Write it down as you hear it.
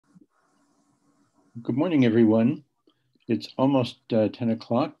Good morning, everyone. It's almost 10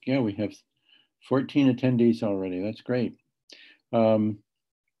 o'clock. Yeah, we have 14 attendees already. That's great. I'm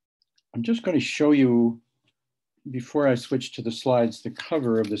just going to show you, before I switch to the slides, the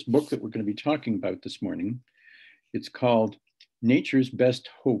cover of this book that we're going to be talking about this morning. It's called Nature's Best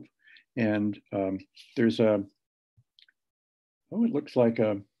Hope. And there's it looks like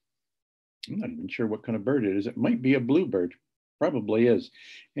I'm not even sure what kind of bird it is. It might be a bluebird. Probably is.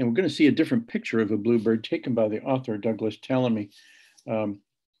 And we're going to see a different picture of a bluebird taken by the author, Douglas Tallamy.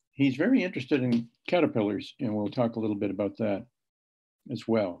 He's very interested in caterpillars, and we'll talk a little bit about that as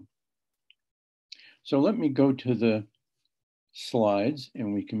well. So let me go to the slides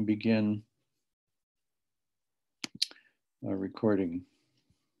and we can begin recording.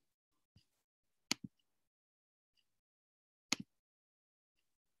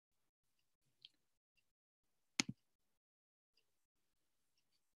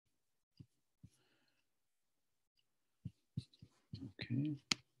 Okay.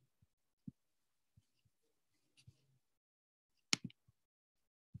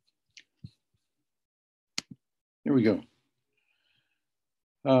 Here we go.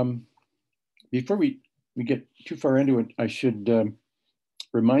 Before we get too far into it, I should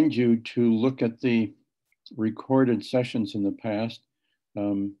remind you to look at the recorded sessions in the past.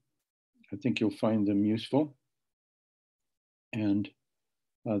 I think you'll find them useful. And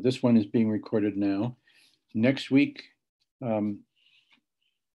this one is being recorded now. Next week,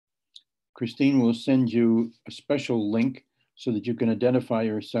 Christine will send you a special link so that you can identify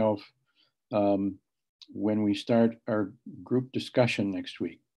yourself when we start our group discussion next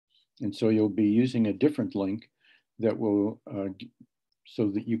week. And so you'll be using a different link that will,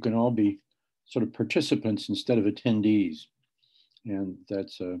 so that you can all be sort of participants instead of attendees. And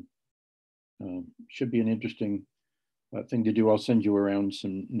that's should be an interesting thing to do. I'll send you around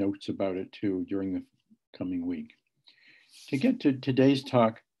some notes about it too during the coming week. To get to today's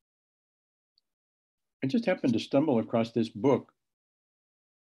talk, I just happened to stumble across this book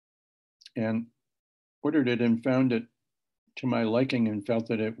and ordered it and found it to my liking and felt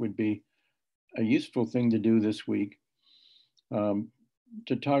that it would be a useful thing to do this week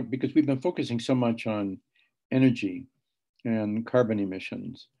to talk, because we've been focusing so much on energy and carbon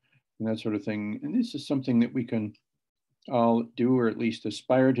emissions and that sort of thing. And this is something that we can all do, or at least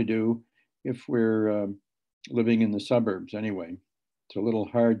aspire to do, if we're living in the suburbs anyway. It's a little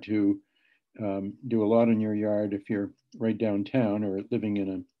hard to do a lot in your yard if you're right downtown or living in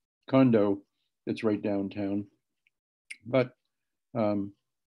a condo that's right downtown. But, and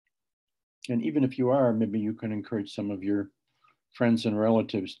even if you are, maybe you can encourage some of your friends and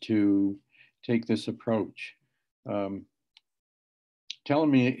relatives to take this approach. Tallamy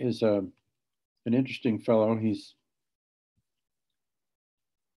is an interesting fellow. He's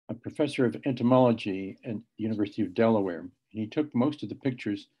a professor of entomology at the University of Delaware. He took most of the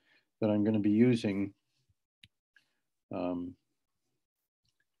pictures that I'm going to be using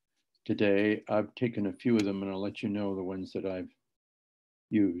today. I've taken a few of them and I'll let you know the ones that I've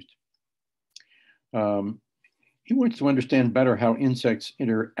used. He wants to understand better how insects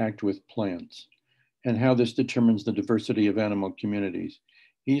interact with plants and how this determines the diversity of animal communities.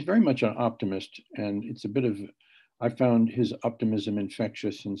 He's very much an optimist, and it's a bit of, I found his optimism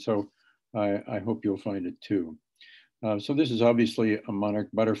infectious, and so I hope you'll find it too. So this is obviously a monarch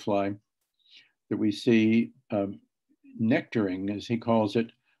butterfly that we see nectaring, as he calls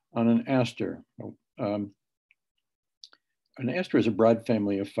it, on an aster. An aster is a broad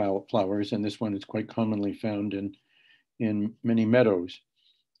family of flowers, and this one is quite commonly found in many meadows.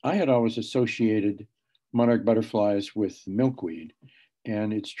 I had always associated monarch butterflies with milkweed,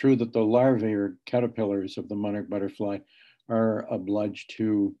 and it's true that the larvae or caterpillars of the monarch butterfly are obliged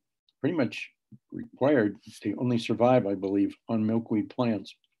to, pretty much required, they only survive, I believe, on milkweed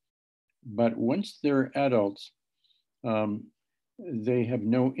plants. But once they're adults, they have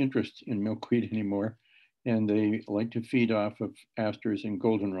no interest in milkweed anymore, and they like to feed off of asters and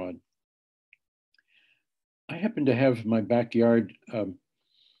goldenrod. I happen to have my backyard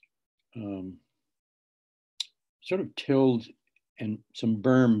sort of tilled and some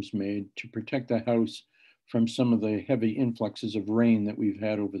berms made to protect the house from some of the heavy influxes of rain that we've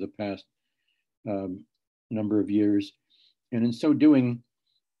had over the past number of years. And in so doing,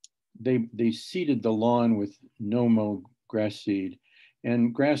 they seeded the lawn with no-mow grass seed.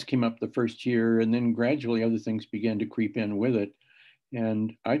 And grass came up the first year, and then gradually other things began to creep in with it.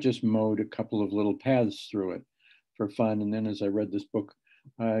 And I just mowed a couple of little paths through it for fun. And then as I read this book,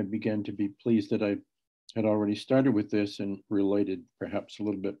 I began to be pleased that I had already started with this and related perhaps a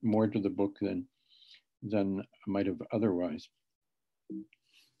little bit more to the book than I might have otherwise.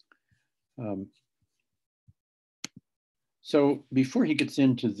 So before he gets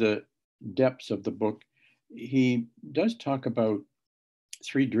into the depths of the book, he does talk about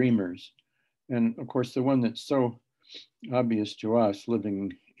three dreamers. And of course, the one that's so obvious to us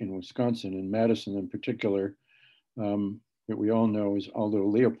living in Wisconsin, in Madison in particular, that we all know is Aldo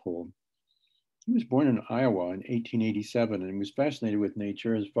Leopold. He was born in Iowa in 1887 and was fascinated with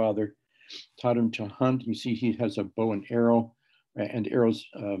nature. His father taught him to hunt. You see, he has a bow and arrow, and arrows,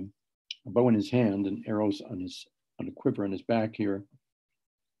 a bow in his hand and arrows on a quiver on his back here.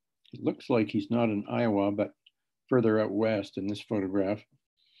 It looks like he's not in Iowa, but further out west in this photograph.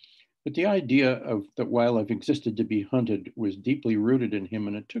 But the idea of that wildlife existed to be hunted was deeply rooted in him,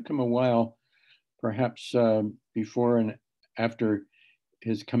 and it took him a while, perhaps before and after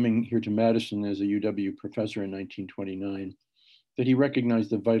his coming here to Madison as a UW professor in 1929, that he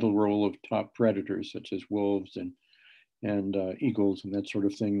recognized the vital role of top predators such as wolves and eagles and that sort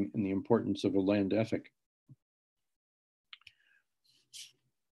of thing, and the importance of a land ethic.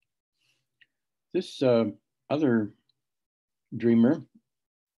 This other dreamer,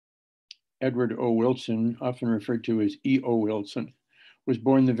 Edward O. Wilson, often referred to as E.O. Wilson, was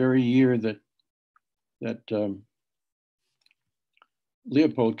born the very year that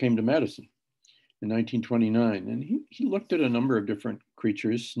Leopold came to Madison in 1929. And he looked at a number of different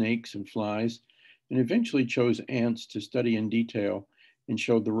creatures, snakes and flies, and eventually chose ants to study in detail and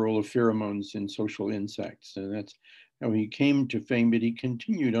showed the role of pheromones in social insects. And that's how he came to fame, but he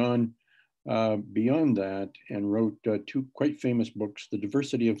continued on beyond that and wrote two quite famous books, The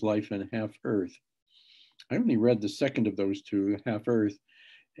Diversity of Life and Half Earth. I only read the second of those two, Half Earth,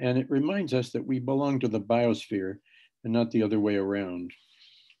 and it reminds us that we belong to the biosphere and not the other way around.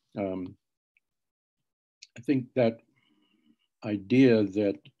 I think that idea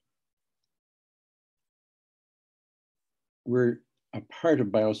that we're a part of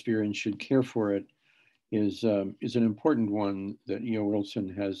biosphere and should care for it is an important one that E.O. Wilson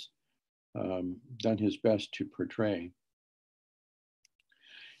has done his best to portray.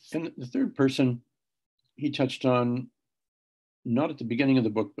 And the third person he touched on, not at the beginning of the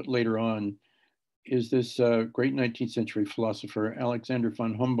book, but later on, is this great 19th century philosopher, Alexander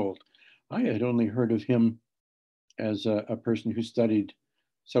von Humboldt. I had only heard of him as a person who studied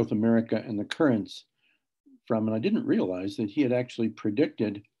South America and the currents from, and I didn't realize that he had actually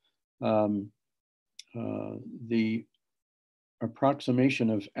predicted the approximation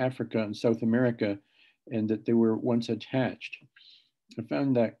of Africa and South America, and that they were once attached. I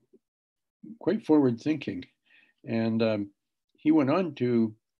found that quite forward thinking. And he went on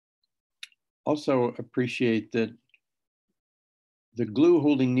to also appreciate that the glue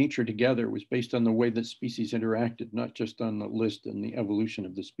holding nature together was based on the way that species interacted, not just on the list and the evolution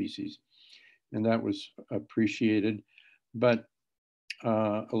of the species. And that was appreciated, but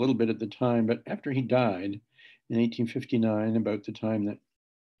a little bit at the time. But after he died in 1859, about the time that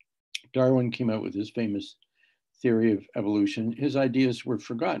Darwin came out with his famous theory of evolution, his ideas were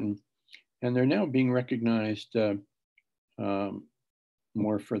forgotten, and they're now being recognized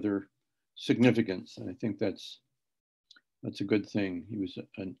more for their significance. And I think that's a good thing. He was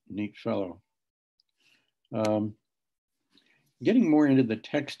a neat fellow. Getting more into the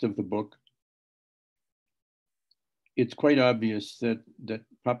text of the book, it's quite obvious that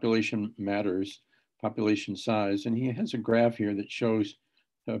population matters, population size. And he has a graph here that shows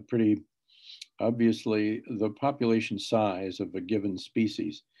pretty obviously the population size of a given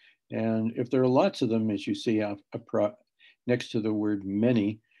species. And if there are lots of them, as you see next to the word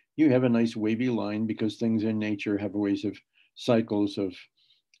many, you have a nice wavy line because things in nature have ways of cycles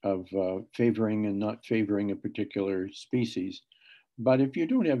of favoring and not favoring a particular species. But if you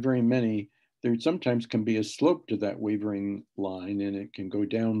don't have very many, there sometimes can be a slope to that wavering line, and it can go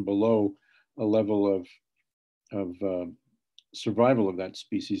down below a level of survival of that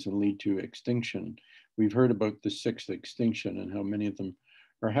species and lead to extinction. We've heard about the sixth extinction and how many of them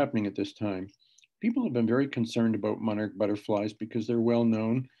are happening at this time. People have been very concerned about monarch butterflies because they're well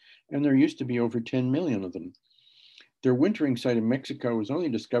known, and there used to be over 10 million of them. Their wintering site in Mexico was only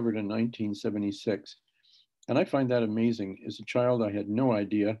discovered in 1976. And I find that amazing. As a child, I had no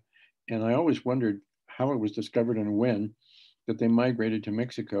idea. And I always wondered how it was discovered and when that they migrated to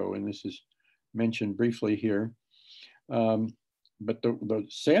Mexico. And this is mentioned briefly here. But the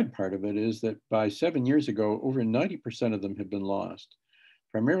sad part of it is that by 7 years ago, over 90% of them have been lost,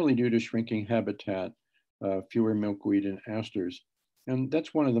 primarily due to shrinking habitat, fewer milkweed and asters. And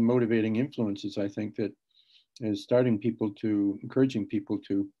that's one of the motivating influences, I think, that is encouraging people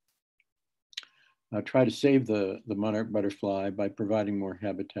to try to save the monarch butterfly by providing more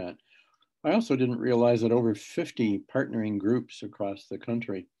habitat. I also didn't realize that over 50 partnering groups across the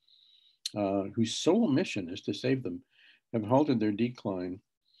country whose sole mission is to save them. have halted their decline,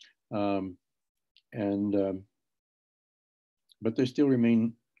 um, and but they still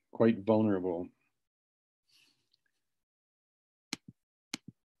remain quite vulnerable.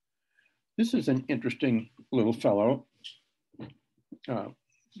 This is an interesting little fellow,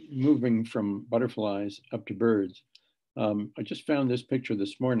 moving from butterflies up to birds. I just found this picture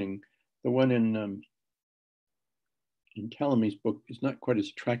this morning. The one in Tallamy's book is not quite as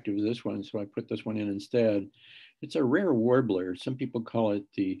attractive as this one, so I put this one in instead. It's a rare warbler. Some people call it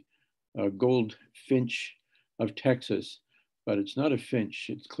the gold finch of Texas, but it's not a finch.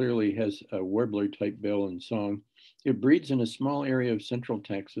 It clearly has a warbler type bill and song. It breeds in a small area of central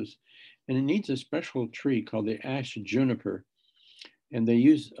Texas, and it needs a special tree called the ash juniper. And they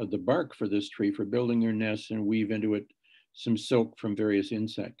use the bark for this tree for building their nests and weave into it some silk from various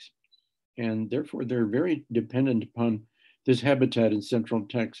insects. And therefore, they're very dependent upon this habitat in central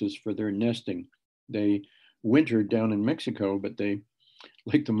Texas for their nesting. They winter down in Mexico, but they,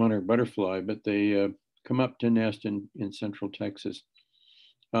 like the monarch butterfly, but they come up to nest in central Texas.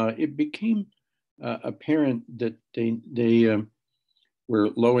 It became apparent that they were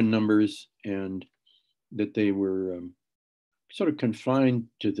low in numbers and that they were sort of confined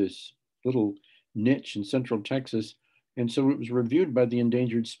to this little niche in central Texas. And so it was reviewed by the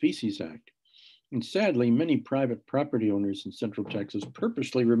Endangered Species Act. And sadly, many private property owners in central Texas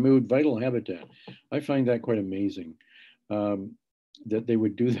purposely removed vital habitat. I find that quite amazing that they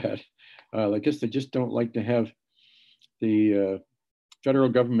would do that. I guess they just don't like to have the federal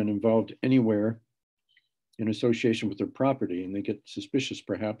government involved anywhere in association with their property, and they get suspicious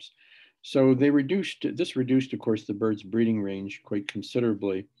perhaps. So they reduced, of course, the bird's breeding range quite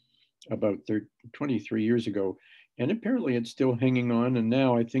considerably about 23 years ago. And apparently it's still hanging on. And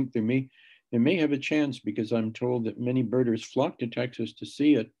now I think they may have a chance, because I'm told that many birders flock to Texas to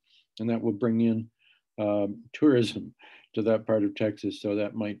see it, and that will bring in tourism to that part of Texas. So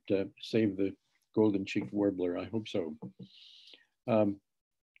that might save the golden-cheeked warbler. I hope so.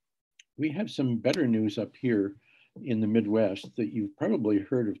 We have some better news up here in the Midwest that you've probably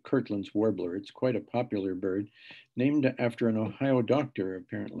heard of Kirtland's warbler. It's quite a popular bird, named after an Ohio doctor,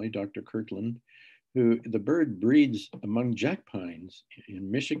 apparently, Dr. Kirtland, who the bird breeds among jack pines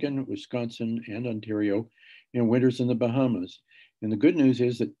in Michigan, Wisconsin, and Ontario, and winters in the Bahamas. And the good news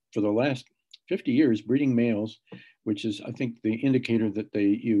is that for the last 50 years, breeding males, which is, I think, the indicator that they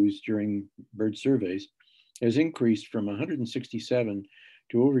use during bird surveys, has increased from 167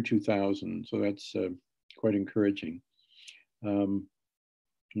 to over 2,000. So that's quite encouraging. I'm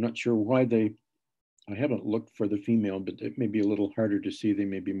not sure why I haven't looked for the female, but it may be a little harder to see. They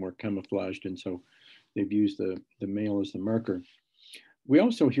may be more camouflaged, and so they've used the male as the marker. We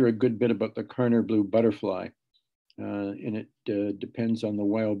also hear a good bit about the Karner blue butterfly, and it depends on the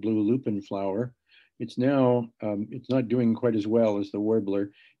wild blue lupin flower. It's now, it's not doing quite as well as the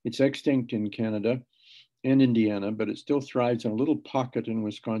warbler. It's extinct in Canada and Indiana, but it still thrives in a little pocket in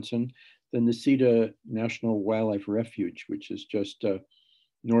Wisconsin, the Necedah National Wildlife Refuge, which is just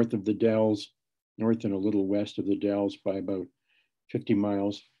north of the Dells, north and a little west of the Dells by about 50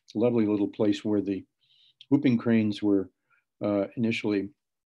 miles. Lovely little place where the whooping cranes were initially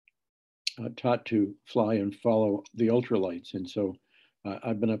taught to fly and follow the ultralights. And so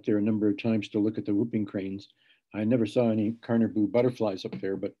I've been up there a number of times to look at the whooping cranes. I never saw any Karner blue butterflies up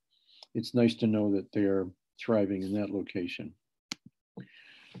there, but it's nice to know that they are thriving in that location.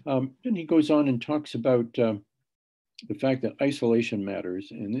 Then he goes on and talks about the fact that isolation matters,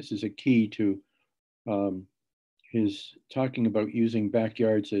 and this is a key to his talking about using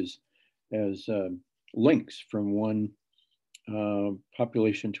backyards as links from one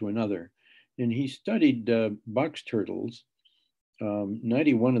population to another. And he studied box turtles.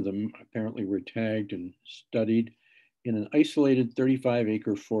 91 of them apparently were tagged and studied in an isolated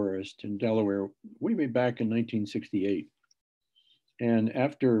 35-acre forest in Delaware way back in 1968. And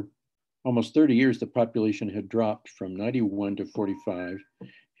after almost 30 years, the population had dropped from 91 to 45,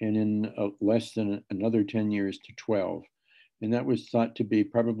 and in less than another 10 years to 12. And that was thought to be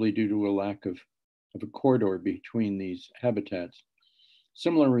probably due to a lack of a corridor between these habitats.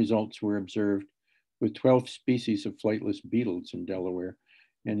 Similar results were observed with 12 species of flightless beetles in Delaware.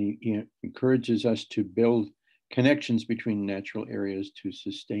 And he encourages us to build connections between natural areas to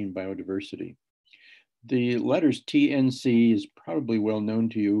sustain biodiversity. The letters TNC is probably well known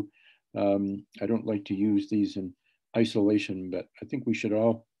to you. I don't like to use these in isolation, but I think we should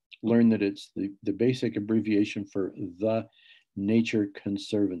all learn that it's the basic abbreviation for the Nature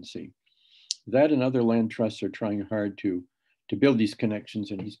Conservancy. That and other land trusts are trying hard to build these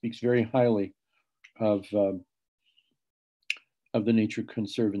connections, and he speaks very highly of the Nature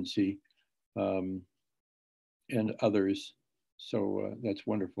Conservancy. and others. So that's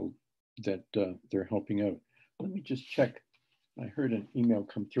wonderful that they're helping out. Let me just check. I heard an email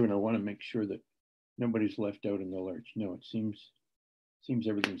come through, and I want to make sure that nobody's left out in the lurch. No, it seems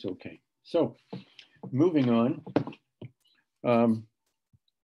everything's okay. So moving on,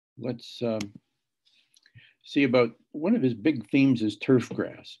 let's see about one of his big themes is turf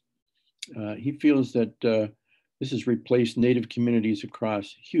grass. He feels that this has replaced native communities across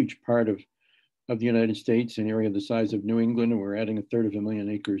a huge part of the United States, an area the size of New England, and we're adding 1/3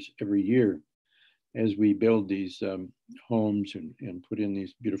 acres every year as we build these homes and put in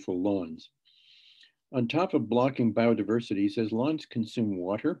these beautiful lawns. On top of blocking biodiversity, he says lawns consume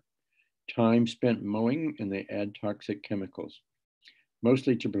water, time spent mowing, and they add toxic chemicals,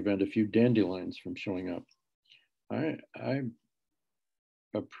 mostly to prevent a few dandelions from showing up. I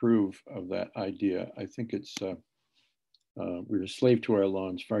approve of that idea. I think it's, we're a slave to our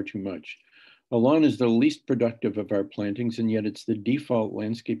lawns far too much. A lawn is the least productive of our plantings, and yet it's the default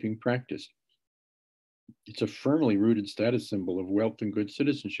landscaping practice. It's a firmly rooted status symbol of wealth and good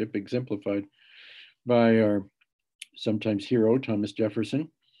citizenship, exemplified by our sometimes hero, Thomas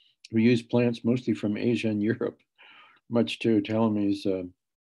Jefferson, who used plants mostly from Asia and Europe, much to Tallamy's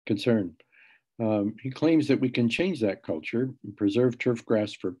concern. He claims that we can change that culture and preserve turf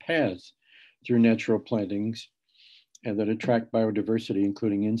grass for paths through natural plantings and that attract biodiversity,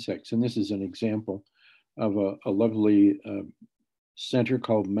 including insects. And this is an example of a lovely center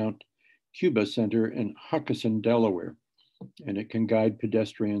called Mount Cuba Center in Huckisson, Delaware. And it can guide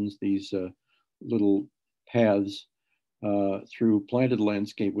pedestrians, these little paths through planted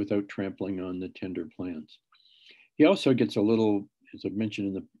landscape without trampling on the tender plants. He also gets a little, as I mentioned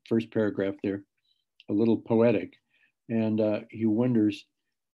in the first paragraph there, a little poetic. And he wonders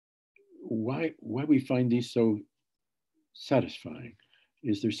why we find these so satisfying.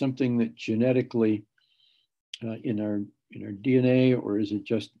 Is there something that genetically in our DNA, or is it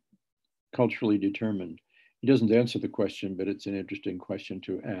just culturally determined? He doesn't answer the question, but it's an interesting question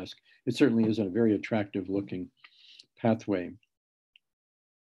to ask. It certainly is a very attractive looking pathway.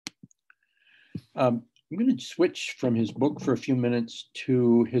 I'm going to switch from his book for a few minutes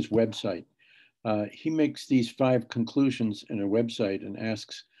to his website. He makes these 5 conclusions in a website and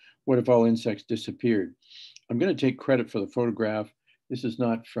asks, what if all insects disappeared? I'm going to take credit for the photograph. This is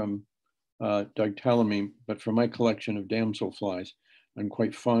not from Doug Tallamy, but from my collection of damselflies. I'm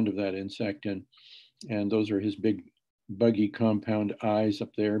quite fond of that insect, and those are his big buggy compound eyes up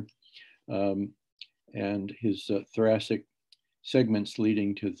there, and his thoracic segments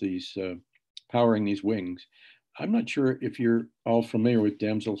leading to these, powering these wings. I'm not sure if you're all familiar with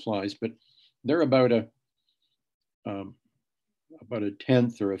damselflies, but they're about a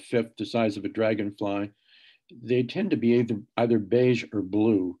 1/10 or a 1/5 the size of a dragonfly. They tend to be either beige or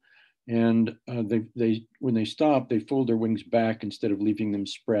blue. And they when they stop, they fold their wings back instead of leaving them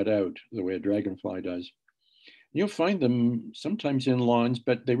spread out the way a dragonfly does. You'll find them sometimes in lawns,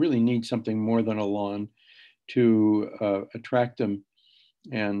 but they really need something more than a lawn to attract them.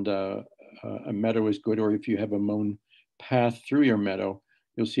 And a meadow is good, or if you have a mown path through your meadow,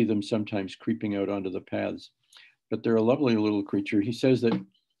 you'll see them sometimes creeping out onto the paths. But they're a lovely little creature. He says that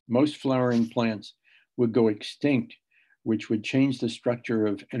most flowering plants would go extinct, which would change the structure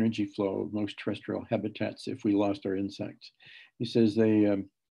of energy flow of most terrestrial habitats if we lost our insects. He says it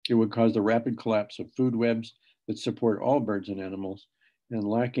would cause the rapid collapse of food webs that support all birds and animals, and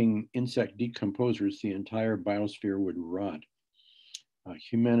lacking insect decomposers, the entire biosphere would rot.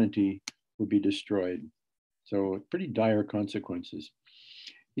 Humanity would be destroyed. So pretty dire consequences.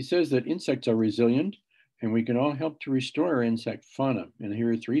 He says that insects are resilient, and we can all help to restore our insect fauna. And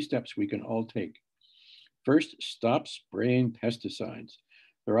here are 3 steps we can all take. First, stop spraying pesticides.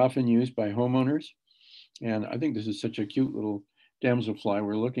 They're often used by homeowners. And I think this is such a cute little damselfly.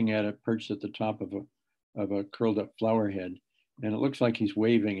 We're looking at it perched at the top of a curled up flower head. And it looks like he's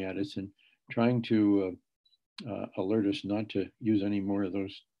waving at us and trying to alert us not to use any more of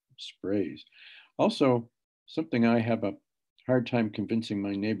those sprays. Also, something I have a hard time convincing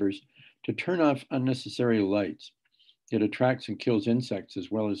my neighbors to turn off unnecessary lights. It attracts and kills insects as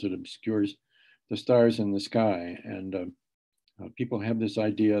well as it obscures the stars in the sky. And people have this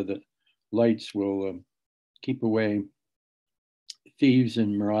idea that lights will keep away thieves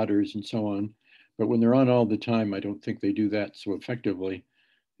and marauders and so on. But when they're on all the time, I don't think they do that so effectively.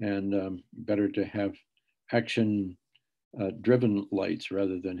 And better to have action driven lights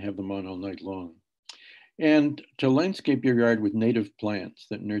rather than have them on all night long. And to landscape your yard with native plants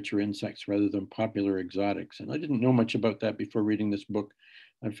that nurture insects rather than popular exotics. And I didn't know much about that before reading this book.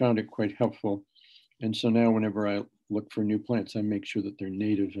 I found it quite helpful. And so now whenever I look for new plants, I make sure that they're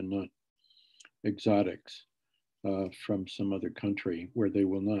native and not exotics. from some other country where they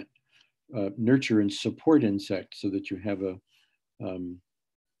will not nurture and support insects so that you have a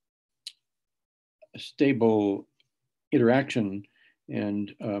stable interaction.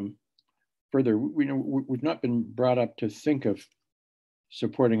 And further, we've not been brought up to think of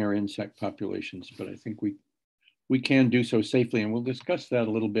supporting our insect populations, but I think we can do so safely, and we'll discuss that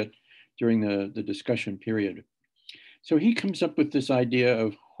a little bit during the discussion period. So he comes up with this idea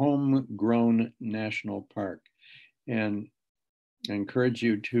of homegrown national park, and I encourage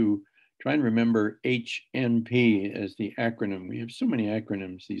you to try and remember HNP as the acronym. We have so many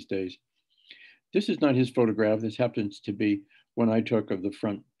acronyms these days. This is not his photograph. This happens to be one I took of the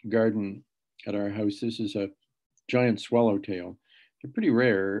front garden at our house. This is a giant swallowtail. They're pretty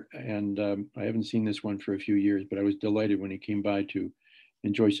rare, and I haven't seen this one for a few years, but I was delighted when he came by to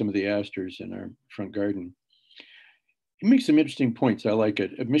enjoy some of the asters in our front garden. He makes some interesting points. I like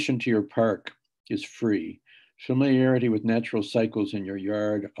it. Admission to your park is free. Familiarity with natural cycles in your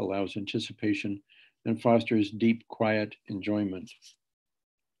yard allows anticipation and fosters deep, quiet enjoyment.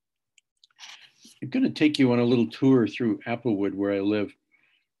 I'm going to take you on a little tour through Applewood, where I live.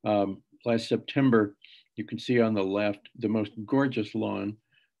 Last September, you can see on the left the most gorgeous lawn.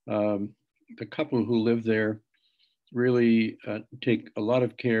 The couple who live there really take a lot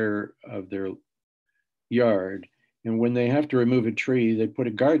of care of their yard. And when they have to remove a tree, they put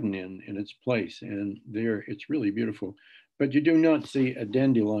a garden in its place. And there, it's really beautiful. But you do not see a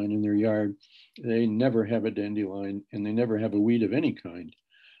dandelion in their yard. They never have a dandelion, and they never have a weed of any kind.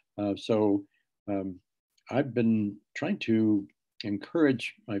 I've been trying to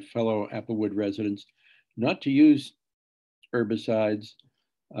encourage my fellow Applewood residents not to use herbicides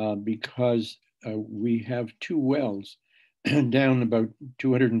because we have two wells down about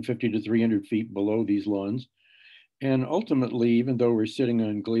 250 to 300 feet below these lawns. And ultimately, even though we're sitting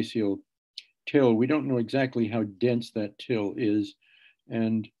on glacial till, we don't know exactly how dense that till is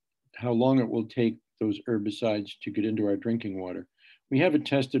and how long it will take those herbicides to get into our drinking water. We have it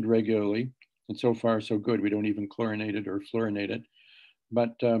tested regularly, and so far so good. We don't even chlorinate it or fluorinate it.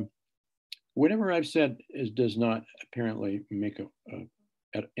 But whatever I've said does not apparently make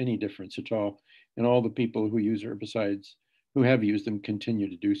any difference at all. And all the people who use herbicides, who have used them, continue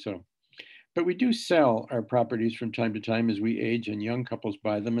to do so. But we do sell our properties from time to time as we age and young couples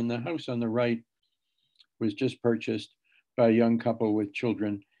buy them. And the house on the right was just purchased by a young couple with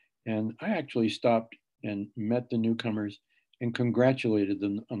children. And I actually stopped and met the newcomers and congratulated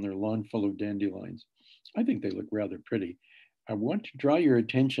them on their lawn full of dandelions. I think they look rather pretty. I want to draw your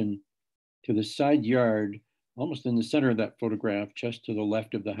attention to the side yard, almost in the center of that photograph, just to the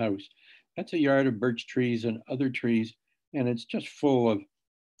left of the house. That's a yard of birch trees and other trees, and it's just full of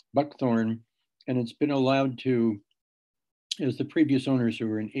buckthorn, and it's been allowed to, as the previous owners, who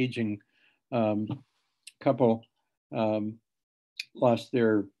were an aging couple, lost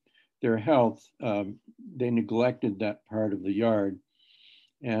their health, they neglected that part of the yard.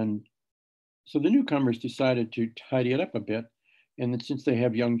 And so the newcomers decided to tidy it up a bit. And then, since they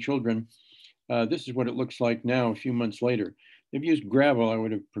have young children, this is what it looks like now, a few months later. They've used gravel. I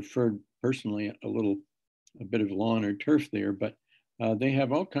would have preferred personally a bit of lawn or turf there, but they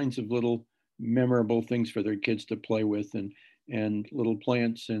have all kinds of little memorable things for their kids to play with, and little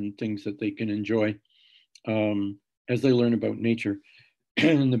plants and things that they can enjoy as they learn about nature.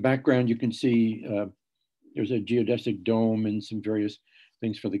 In the background, you can see there's a geodesic dome and some various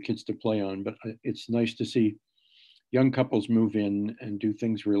things for the kids to play on, but it's nice to see young couples move in and do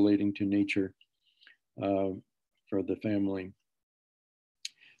things relating to nature for the family.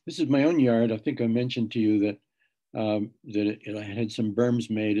 This is my own yard. I think I mentioned to you that I had some berms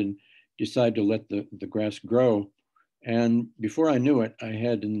made and decided to let the grass grow. And before I knew it, I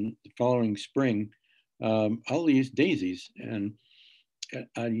had, in the following spring, all these daisies. And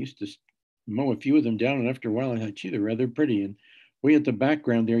I used to mow a few of them down, and after a while I thought, gee, they're rather pretty. And way at the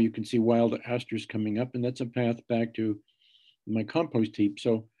background there, you can see wild asters coming up, and that's a path back to my compost heap.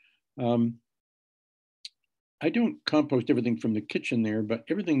 So I don't compost everything from the kitchen there, but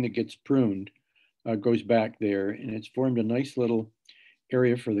everything that gets pruned goes back there, and it's formed a nice little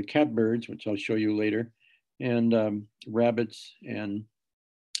area for the catbirds, which I'll show you later, and rabbits and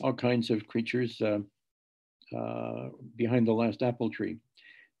all kinds of creatures behind the last apple tree.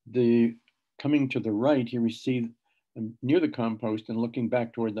 Coming to the right, you see near the compost and looking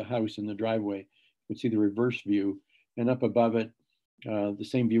back toward the house in the driveway, you can see the reverse view, and up above it, the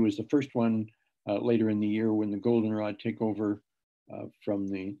same view as the first one later in the year when the goldenrod take over from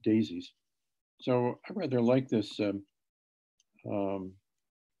the daisies. So I rather like this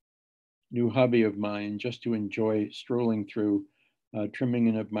new hobby of mine, just to enjoy strolling through trimming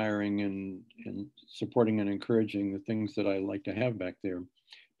and admiring and supporting and encouraging the things that I like to have back there.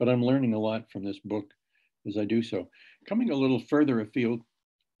 But I'm learning a lot from this book as I do so. Coming a little further afield,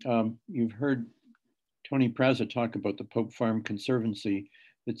 you've heard Tony Praza talk about the Pope Farm Conservancy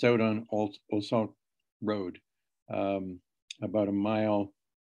that's out on Ossault Road, about a mile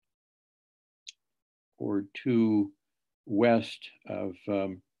or two west of,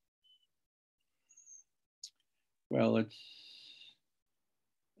 well,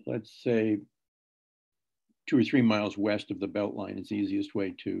 let's say 2 or 3 miles west of the Beltline is the easiest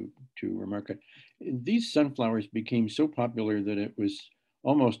way to remark it. These sunflowers became so popular that it was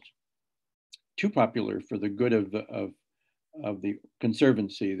almost too popular for the good of the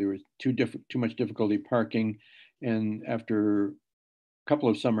conservancy. There was too much difficulty parking, and after a couple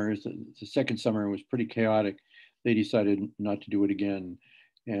of summers, the second summer was pretty chaotic. They decided not to do it again,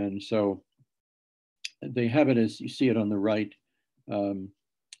 and so they have it as you see it on the right.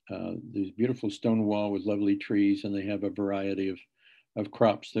 There's beautiful stone wall with lovely trees, and they have a variety of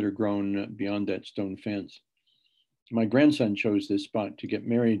crops that are grown beyond that stone fence. My grandson chose this spot to get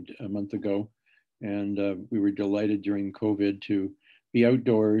married a month ago, and we were delighted during COVID to be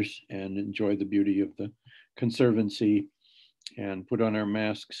outdoors and enjoy the beauty of the conservancy and put on our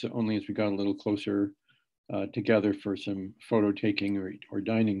masks only as we got a little closer together for some photo taking or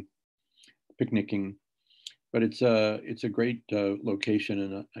dining, picnicking. But it's a great location,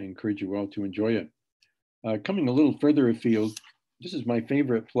 and I encourage you all to enjoy it. Coming a little further afield, this is my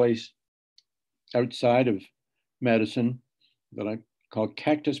favorite place outside of Madison that I call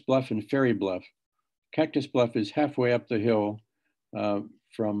Cactus Bluff and Fairy Bluff. Cactus Bluff is halfway up the hill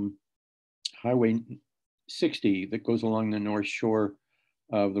from Highway 60 that goes along the north shore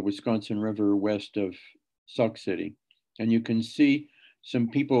of the Wisconsin River west of Sauk City. And you can see some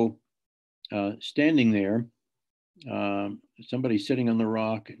people standing there, somebody sitting on the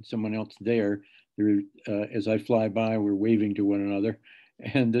rock and someone else there. As I fly by, we're waving to one another.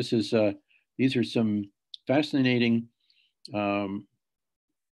 And these are some fascinating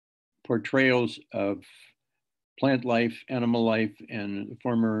portrayals of plant life, animal life, and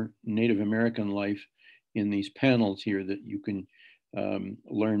former Native American life in these panels here that you can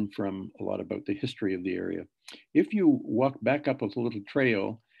learn from a lot about the history of the area. If you walk back up a little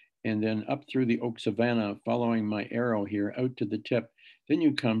trail and then up through the oak savanna, following my arrow here out to the tip, then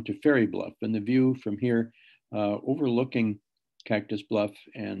you come to Fairy Bluff, and the view from here overlooking Cactus Bluff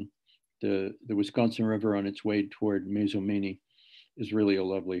and the Wisconsin River on its way toward Mazomanie is really a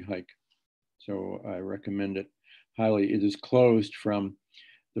lovely hike. So I recommend it highly. It is closed from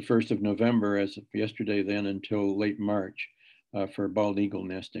the 1st of November, as of yesterday then, until late March for bald eagle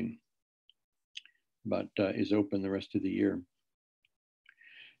nesting, but is open the rest of the year.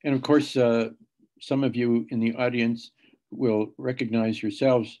 And of course, some of you in the audience will recognize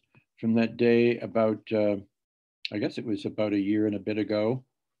yourselves from that day about, I guess it was about a year and a bit ago,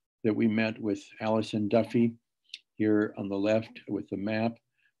 that we met with Allison Duffy here on the left with the map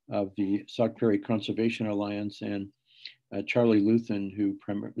of the Sauk Prairie Conservation Alliance, and Charlie Luthen, who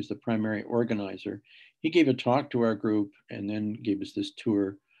was the primary organizer. He gave a talk to our group and then gave us this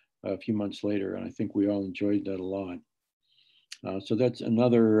tour a few months later, and I think we all enjoyed that a lot. So that's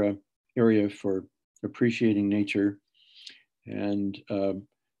another area for appreciating nature. And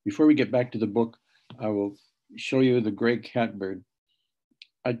before we get back to the book, I will show you the gray catbird.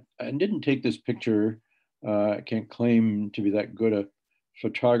 I didn't take this picture. I can't claim to be that good a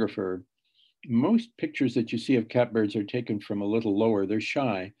photographer. Most pictures that you see of catbirds are taken from a little lower. They're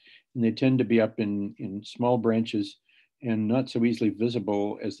shy, and they tend to be up in small branches and not so easily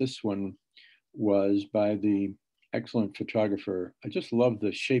visible as this one was by the excellent photographer. I just love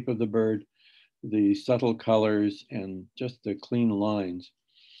the shape of the bird, the subtle colors, and just the clean lines.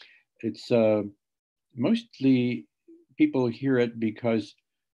 It's mostly people hear it because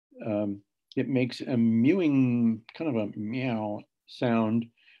it makes a mewing, kind of a meow sound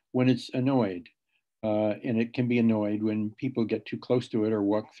when it's annoyed. And it can be annoyed when people get too close to it or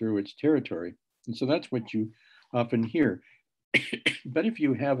walk through its territory. And so that's what you often hear. But if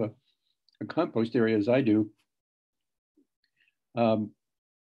you have a compost area, as I do,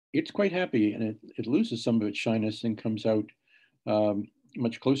 it's quite happy, and it loses some of its shyness and comes out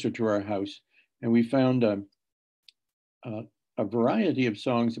much closer to our house. And we found a variety of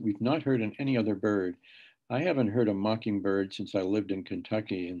songs that we've not heard in any other bird. I haven't heard a mockingbird since I lived in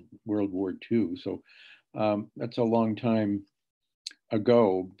Kentucky in World War II. So that's a long time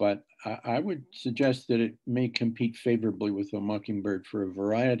ago, but I would suggest that it may compete favorably with the mockingbird for a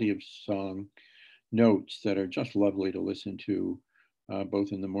variety of song notes that are just lovely to listen to,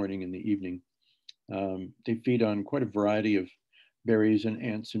 both in the morning and the evening. They feed on quite a variety of berries and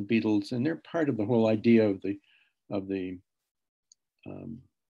ants and beetles, and they're part of the whole idea of the um,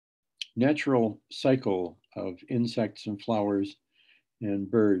 natural cycle of insects and flowers and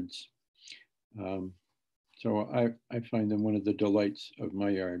birds. Um, so I find them one of the delights of my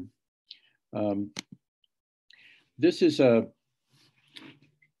yard. Um, this is uh,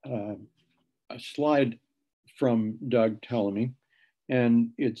 a slide from Doug Tallamy, and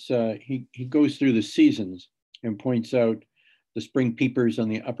it's he goes through the seasons and points out the spring peepers on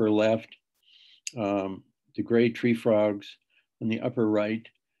the upper left, the gray tree frogs on the upper right.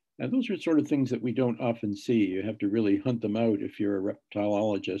 And those are sort of things that we don't often see. You have to really hunt them out if you're a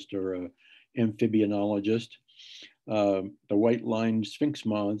reptilologist or an amphibianologist. The white-lined sphinx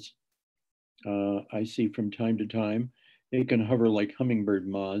moths I see from time to time. They can hover like hummingbird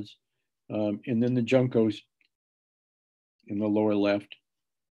moths. And then the juncos in the lower left.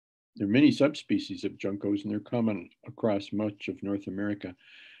 There are many subspecies of juncos, and they're common across much of North America.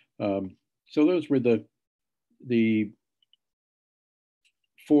 So those were the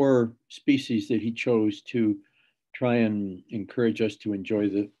four species that he chose to try and encourage us to enjoy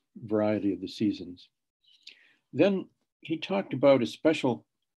the variety of the seasons. Then he talked about a special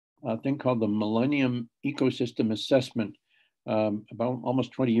thing called the Millennium Ecosystem Assessment. About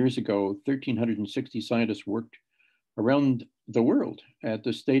almost 20 years ago, 1,360 scientists worked around the world at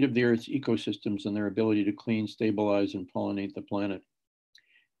the state of the Earth's ecosystems and their ability to clean, stabilize, and pollinate the planet.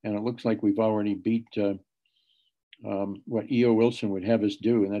 And it looks like we've already beat what E.O. Wilson would have us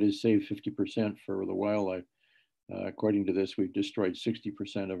do, and that is save 50% for the wildlife. According to this, we've destroyed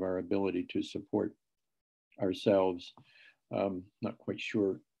 60% of our ability to support ourselves. Not quite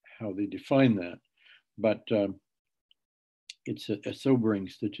sure how they define that, but it's a sobering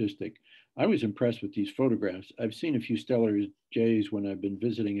statistic. I was impressed with these photographs. I've seen a few stellar jays when I've been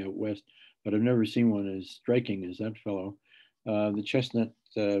visiting out west, but I've never seen one as striking as that fellow. The chestnut,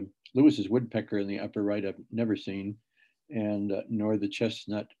 Lewis's woodpecker in the upper right, I've never seen, and nor the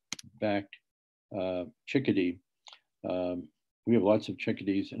chestnut-backed chickadee. We have lots of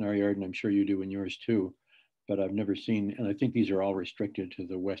chickadees in our yard, and I'm sure you do in yours too, but I've never seen, and I think these are all restricted to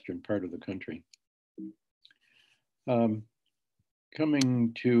the western part of the country.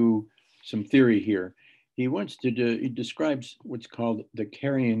 Coming to some theory here, he describes what's called the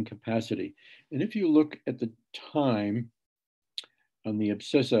carrying capacity. And if you look at the time on the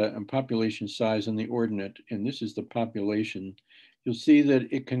abscissa and population size on the ordinate, and this is the population, you'll see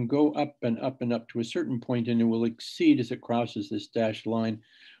that it can go up and up and up to a certain point, and it will exceed as it crosses this dashed line,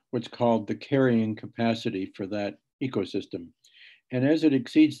 what's called the carrying capacity for that ecosystem. And as it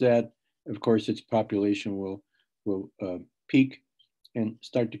exceeds that, of course, its population will peak and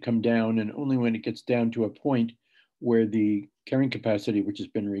start to come down. And only when it gets down to a point where the carrying capacity, which has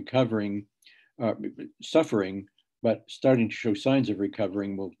been recovering, suffering, but starting to show signs of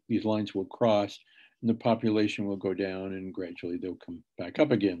recovering, these lines will cross and the population will go down and gradually they'll come back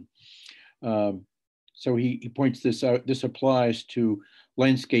up again. So he points this out. This applies to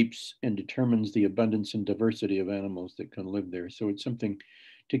landscapes and determines the abundance and diversity of animals that can live there. So it's something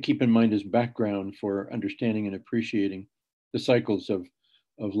to keep in mind as background for understanding and appreciating the cycles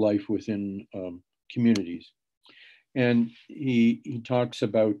of life within communities. And he talks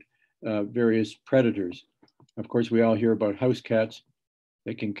about various predators. Of course, we all hear about house cats.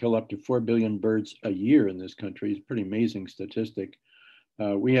 They can kill up to 4 billion birds a year in this country. It's a pretty amazing statistic.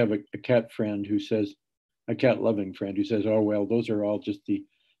 We have a cat friend who says, a cat loving friend who says, oh, well, those are all just the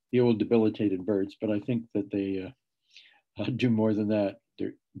old debilitated birds. But I think that they do more than that.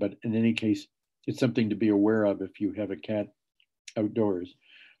 But in any case, it's something to be aware of if you have a cat outdoors.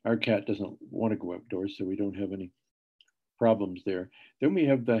 Our cat doesn't want to go outdoors, so we don't have any problems there. Then we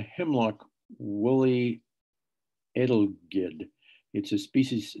have the hemlock woolly edelgid. It's a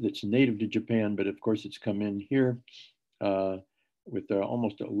species that's native to Japan, but of course it's come in here with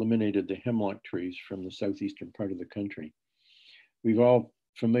almost eliminated the hemlock trees from the southeastern part of the country. We've all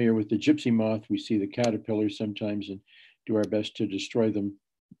familiar with the gypsy moth. We see the caterpillars sometimes and do our best to destroy them.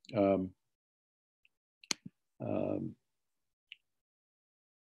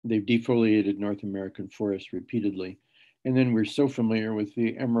 They've defoliated North American forests repeatedly. And then we're so familiar with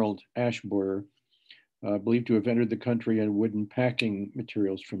the emerald ash borer, believed to have entered the country in wooden packing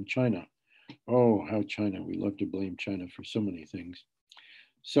materials from China. Oh, how China, we love to blame China for so many things.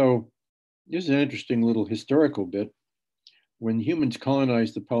 So this is an interesting little historical bit. When humans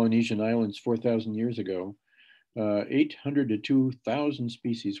colonized the Polynesian islands 4,000 years ago, 800 to 2,000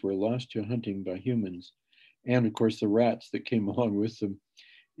 species were lost to hunting by humans. And of course, the rats that came along with them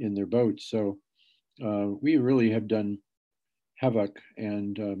in their boats. So we really have done havoc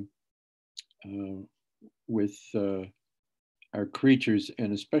and with our creatures,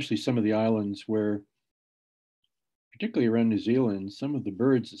 and especially some of the islands where, particularly around New Zealand, some of the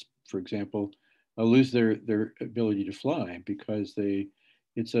birds, for example, lose their ability to fly because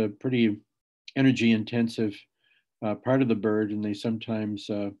it's a pretty energy intensive part of the bird, and they sometimes,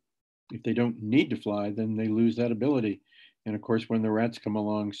 if they don't need to fly, then they lose that ability. And of course, when the rats come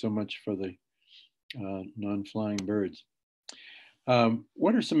along, so much for the non-flying birds.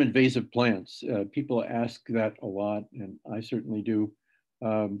 What are some invasive plants? People ask that a lot, and I certainly do.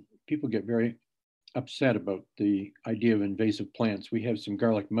 People get very upset about the idea of invasive plants. We have some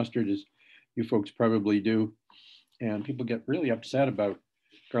garlic mustard, as you folks probably do, and people get really upset about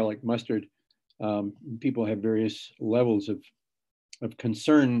garlic mustard. People have various levels of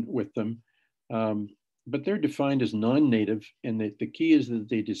concern with them, but they're defined as non-native, and the key is that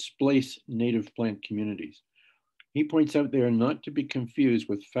they displace native plant communities. He points out they are not to be confused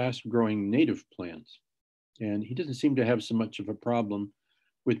with fast-growing native plants, and he doesn't seem to have so much of a problem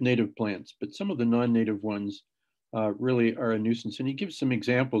with native plants, but some of the non-native ones really are a nuisance. And he gives some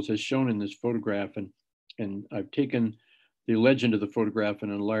examples as shown in this photograph, and I've taken the legend of the photograph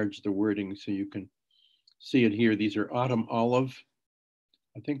and enlarged the wording so you can see it here. These are autumn olive.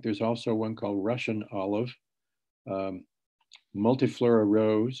 I think there's also one called Russian olive, multiflora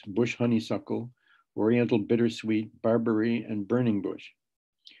rose, bush honeysuckle, oriental bittersweet, barberry, and burning bush.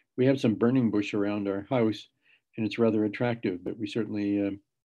 We have some burning bush around our house, and it's rather attractive, but we certainly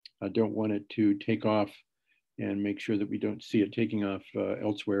don't want it to take off, and make sure that we don't see it taking off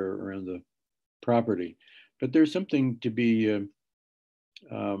elsewhere around the property. But there's something to be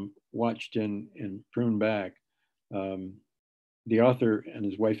watched and pruned back. The author and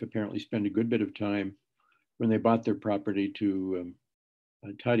his wife apparently spent a good bit of time when they bought their property to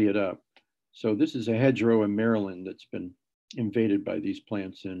tidy it up. So this is a hedgerow in Maryland that's been invaded by these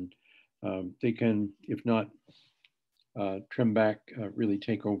plants, and they can, if not trim back, really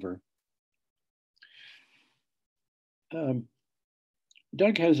take over.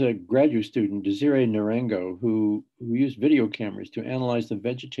 Doug has a graduate student, Desiree Narango, who used video cameras to analyze the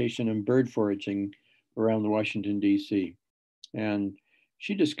vegetation and bird foraging around Washington, D.C. And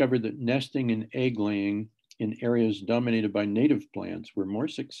she discovered that nesting and egg laying in areas dominated by native plants were more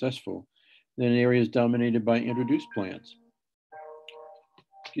successful than areas dominated by introduced plants.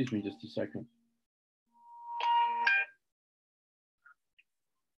 Excuse me just a second.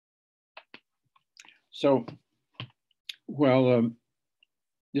 So, well,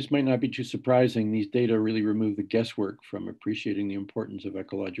 this might not be too surprising. These data really remove the guesswork from appreciating the importance of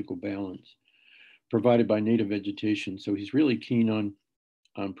ecological balance provided by native vegetation. So he's really keen on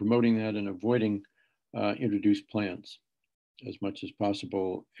promoting that and avoiding introduced plants as much as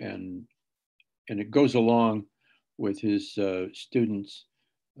possible. And it goes along with his students'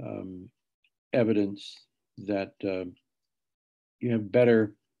 evidence that you have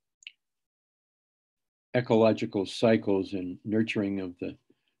better ecological cycles and nurturing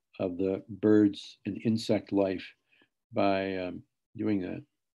of the birds and insect life by doing that.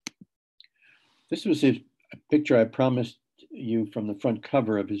 This was a picture I promised you from the front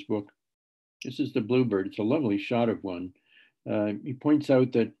cover of his book. This is the bluebird. It's a lovely shot of one. He points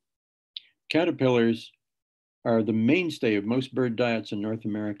out that caterpillars are the mainstay of most bird diets in North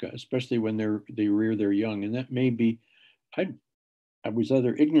America, especially when they rear their young. And that may be, I was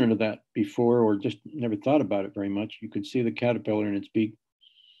either ignorant of that before or just never thought about it very much. You could see the caterpillar in its beak.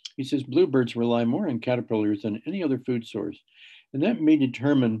 He says bluebirds rely more on caterpillars than any other food source. And that may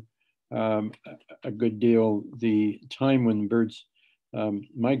determine a good deal the time when birds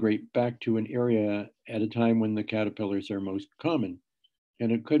migrate back to an area at a time when the caterpillars are most common.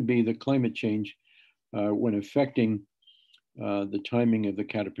 And it could be that climate change, when affecting the timing of the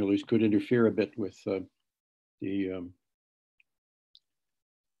caterpillars, could interfere a bit with the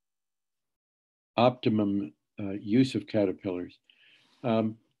optimum use of caterpillars.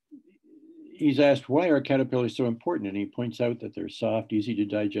 He's asked, why are caterpillars so important? And he points out that they're soft, easy to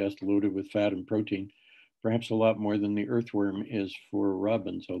digest, loaded with fat and protein, perhaps a lot more than the earthworm is for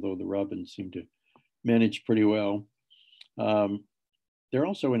robins, although the robins seem to manage pretty well. They're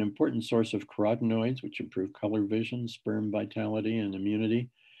also an important source of carotenoids, which improve color vision, sperm vitality, and immunity.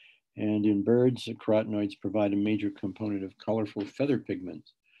 And in birds, the carotenoids provide a major component of colorful feather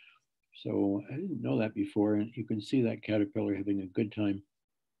pigments. So I didn't know that before, and you can see that caterpillar having a good time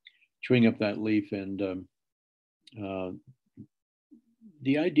chewing up that leaf. And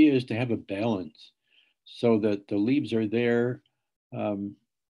the idea is to have a balance so that the leaves are there. Some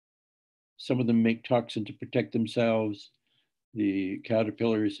of them make toxin to protect themselves. The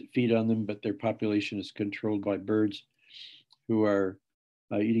caterpillars feed on them, but their population is controlled by birds who are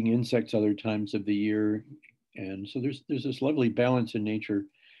eating insects other times of the year, And so there's this lovely balance in nature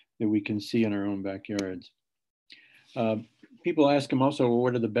that we can see in our own backyards. Uh, People ask him also, well,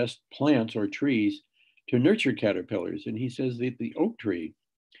 what are the best plants or trees to nurture caterpillars? And he says that the oak tree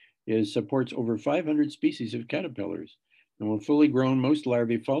supports over 500 species of caterpillars. And when fully grown, most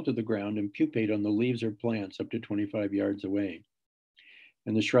larvae fall to the ground and pupate on the leaves or plants up to 25 yards away.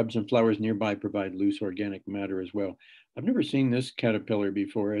 And the shrubs and flowers nearby provide loose organic matter as well. I've never seen this caterpillar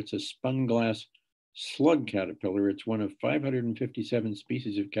before. It's a spun glass slug caterpillar. It's one of 557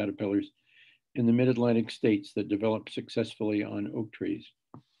 species of caterpillars in the mid-Atlantic states that develop successfully on oak trees.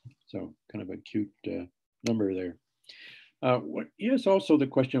 So kind of a cute number there. He has also the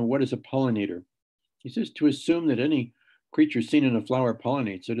question, what is a pollinator? He says to assume that any creature seen in a flower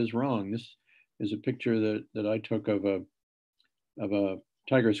pollinates it is wrong. This is a picture that I took of a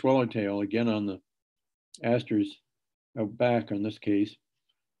tiger swallowtail, again on the asters back in this case.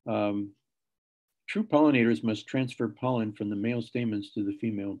 True pollinators must transfer pollen from the male stamens to the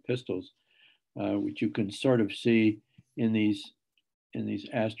female pistils, which you can sort of see in these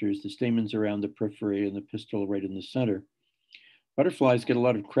asters, the stamens around the periphery and the pistil right in the center. Butterflies get a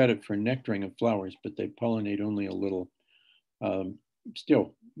lot of credit for nectaring of flowers, but they pollinate only a little.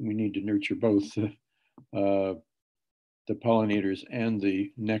 Still, we need to nurture both the pollinators and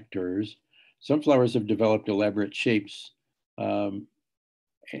the nectars. Some flowers have developed elaborate shapes, and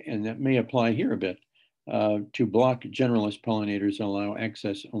that may apply here a bit, to block generalist pollinators and allow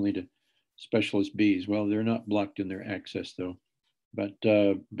access only to specialist bees. Well, they're not blocked in their access though, but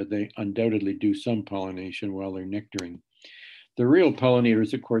they undoubtedly do some pollination while they're nectaring. The real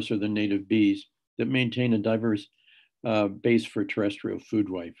pollinators, of course, are the native bees that maintain a diverse base for terrestrial food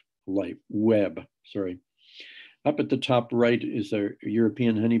web. Up at the top right is a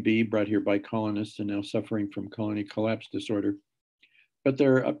European honeybee brought here by colonists and now suffering from colony collapse disorder. But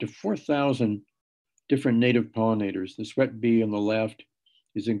there are up to 4,000 different native pollinators. The sweat bee on the left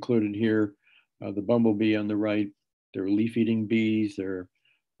is included here, the bumblebee on the right. There are leaf-eating bees. There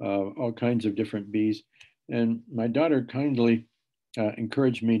are all kinds of different bees. And my daughter kindly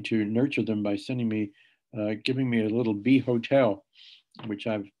encouraged me to nurture them by giving me a little bee hotel, which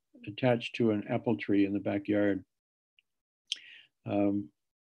I've attached to an apple tree in the backyard.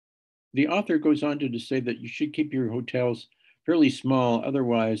 The author goes on to say that you should keep your hotels fairly small,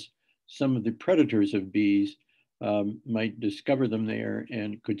 otherwise some of the predators of bees might discover them there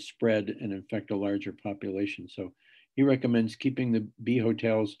and could spread and infect a larger population. So he recommends keeping the bee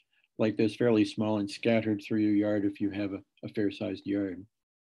hotels like this fairly small and scattered through your yard if you have a fair-sized yard.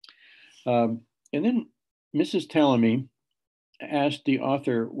 And then Mrs. Tallamy asked the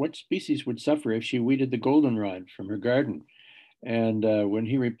author what species would suffer if she weeded the goldenrod from her garden. And when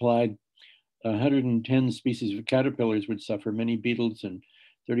he replied, 110 species of caterpillars would suffer, many beetles and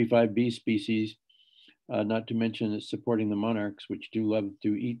 35 bee species, not to mention it's supporting the monarchs, which do love to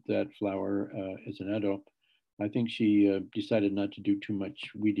eat that flower as an adult. I think she decided not to do too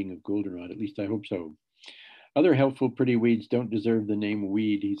much weeding of goldenrod, at least I hope so. Other helpful pretty weeds don't deserve the name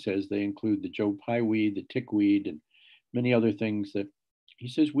weed, he says. They include the Joe Pye weed, the tickweed, and many other things that he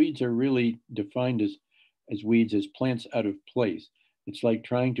says weeds are really defined as weeds as plants out of place. It's like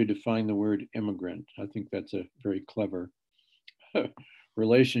trying to define the word immigrant. I think that's a very clever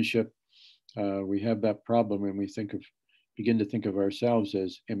relationship. We have that problem when we begin to think of ourselves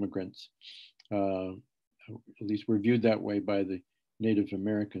as immigrants. At least we're viewed that way by the Native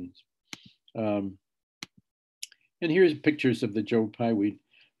Americans. And here's pictures of the Joe Pye weed.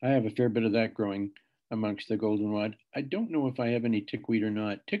 I have a fair bit of that growing amongst the goldenrod. I don't know if I have any tickweed or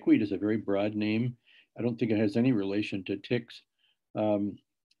not. Tickweed is a very broad name. I don't think it has any relation to ticks.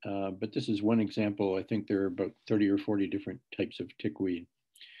 But this is one example. I think there are about 30 or 40 different types of tickweed.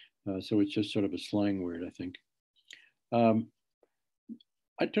 So it's just sort of a slang word, I think.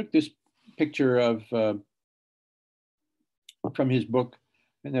 I took this picture from his book,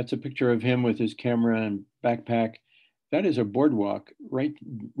 and that's a picture of him with his camera and backpack. That is a boardwalk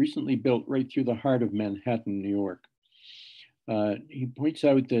recently built right through the heart of Manhattan, New York. He points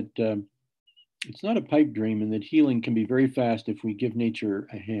out that it's not a pipe dream and that healing can be very fast if we give nature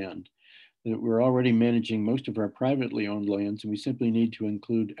a hand. That we're already managing most of our privately owned lands, and we simply need to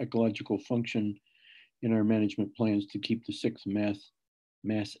include ecological function in our management plans to keep the sixth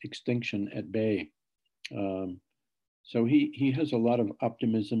mass extinction at bay. So he has a lot of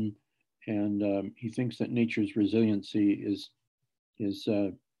optimism, and he thinks that nature's resiliency is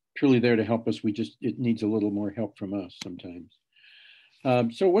truly there to help us. It needs a little more help from us sometimes.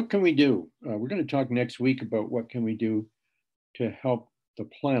 So what can we do? We're going to talk next week about what can we do to help the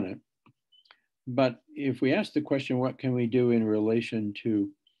planet. But if we ask the question, what can we do in relation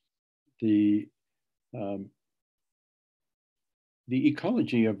to the the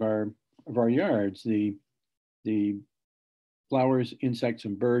ecology of our yards, the flowers, insects,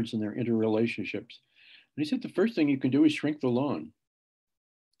 and birds and their interrelationships. And he said the first thing you can do is shrink the lawn.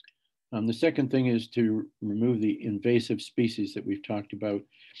 The second thing is to remove the invasive species that we've talked about. And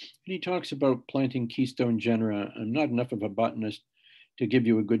he talks about planting keystone genera. I'm not enough of a botanist to give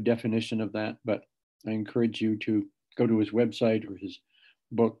you a good definition of that, but I encourage you to go to his website or his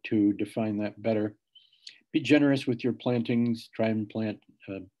book to define that better. Be generous with your plantings. Try and plant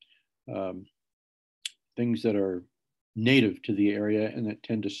things that are native to the area and that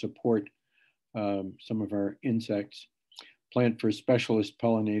tend to support some of our insects. Plant for specialist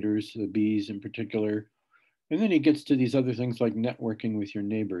pollinators, the bees in particular. And then he gets to these other things like networking with your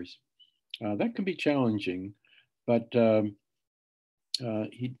neighbors. That can be challenging, but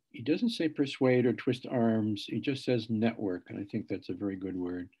he doesn't say persuade or twist arms. He just says network, and I think that's a very good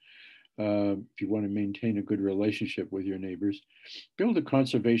word. If you want to maintain a good relationship with your neighbors, build a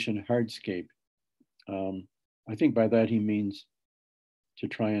conservation hardscape. I think by that he means to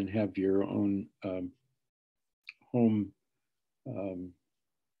try and have your own home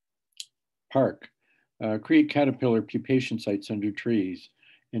park. Create caterpillar pupation sites under trees,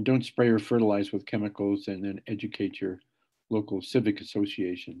 and don't spray or fertilize with chemicals, and then educate your local civic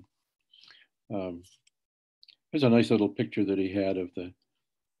association. There's a nice little picture that he had of the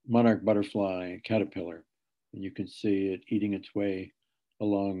monarch butterfly caterpillar, and you can see it eating its way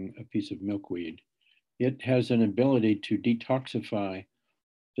along a piece of milkweed. It has an ability to detoxify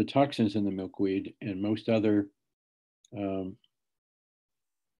the toxins in the milkweed, and most other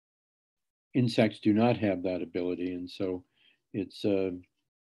insects do not have that ability. And so it sort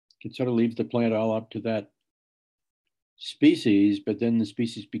of leaves the plant all up to that species, but then the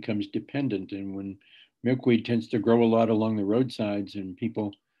species becomes dependent. And when milkweed tends to grow a lot along the roadsides, and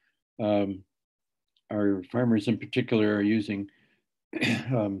people, our farmers in particular, are using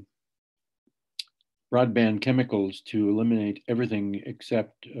broadband chemicals to eliminate everything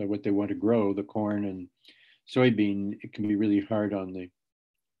except what they want to grow, the corn and soybean, it can be really hard on the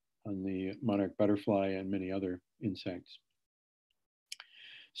monarch butterfly and many other insects.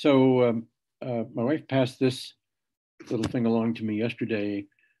 So my wife passed this little thing along to me yesterday,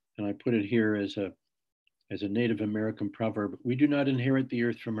 and I put it here as a Native American proverb. We do not inherit the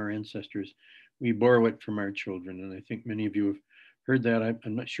earth from our ancestors. We borrow it from our children. And I think many of you have heard that.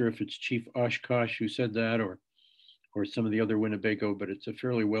 I'm not sure if it's Chief Oshkosh who said that or some of the other Winnebago, but it's a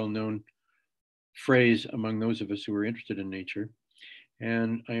fairly well-known phrase among those of us who are interested in nature.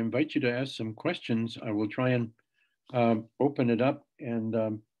 And I invite you to ask some questions. I will try and open it up.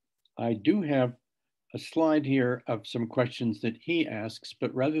 And I do have a slide here of some questions that he asks,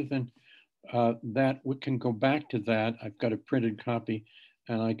 but rather than that, we can go back to that. I've got a printed copy,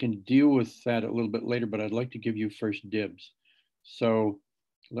 and I can deal with that a little bit later, but I'd like to give you first dibs. So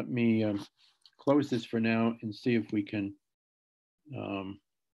let me close this for now and see if we can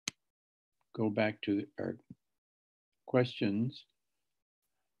go back to our questions.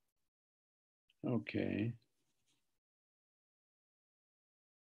 Okay.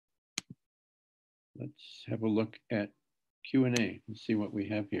 Let's have a look at Q&A and see what we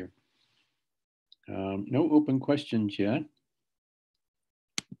have here. No open questions yet.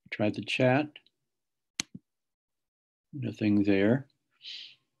 Try the chat. Nothing there.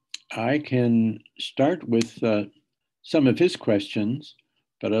 I can start with some of his questions,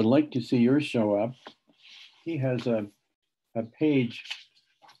 but I'd like to see yours show up. He has a page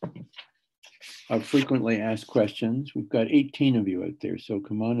of frequently asked questions. We've got 18 of you out there, so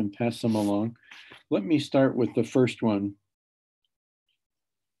come on and pass them along. Let me start with the first one.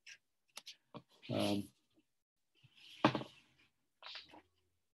 The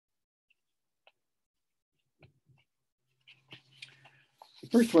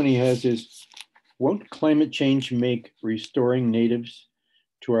first one he has is, won't climate change make restoring natives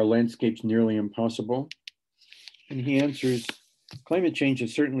to our landscapes nearly impossible? And he answers, climate change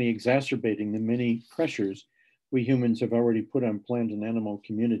is certainly exacerbating the many pressures we humans have already put on plant and animal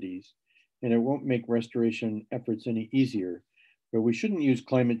communities, and it won't make restoration efforts any easier, but we shouldn't use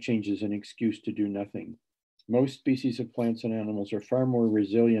climate change as an excuse to do nothing. Most species of plants and animals are far more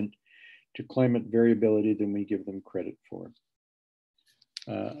resilient to climate variability than we give them credit for.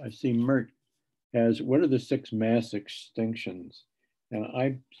 I see Mert has, what are the 6 mass extinctions? And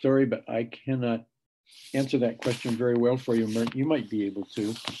I'm sorry, but I cannot answer that question very well for you, Mert. You might be able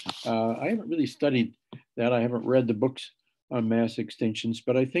to. I haven't really studied that. I haven't read the books on mass extinctions,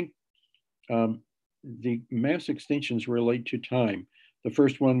 but I think the mass extinctions relate to time. The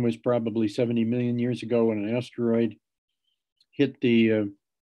first one was probably 70 million years ago when an asteroid hit the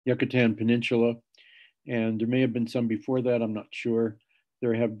Yucatan Peninsula And there may have been some before that, I'm not sure.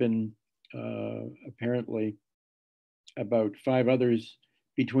 There have been apparently about 5 others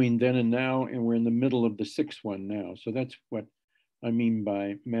between then and now, and we're in the middle of the 6th one now. So that's what I mean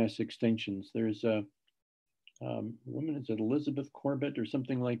by mass extinctions. There's a woman, is it Elizabeth Corbett or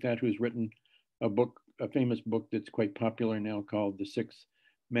something like that, who's written a book, a famous book that's quite popular now called The 6th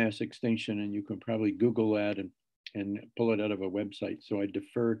Mass Extinction, and you can probably Google that and pull it out of a website. So I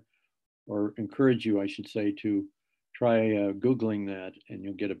defer or encourage you, I should say, to try Googling that and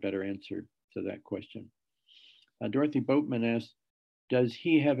you'll get a better answer to that question. Dorothy Boatman asked, does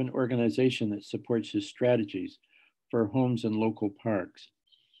he have an organization that supports his strategies for homes and local parks?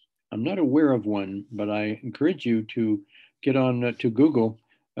 I'm not aware of one, but I encourage you to get on to Google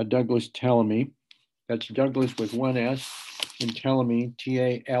Douglas Tallamy. That's Douglas with one S and Tallamy,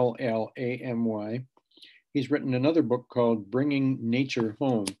 Tallamy. He's written another book called Bringing Nature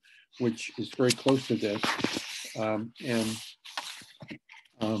Home, which is very close to this.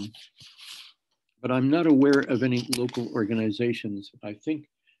 But I'm not aware of any local organizations. I think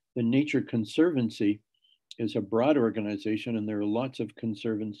the Nature Conservancy is a broad organization, and there are lots of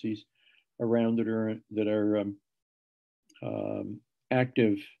conservancies around that are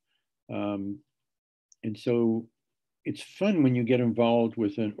active. And so it's fun when you get involved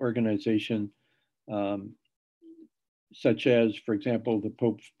with an organization such as, for example, the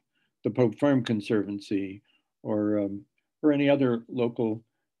Pope Farm Conservancy, or any other local.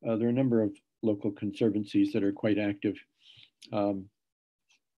 There are a number of local conservancies that are quite active,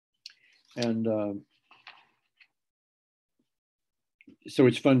 so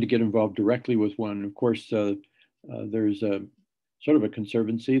it's fun to get involved directly with one. Of course, there's a sort of a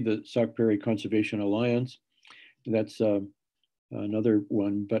conservancy, the Sauk Prairie Conservation Alliance. That's another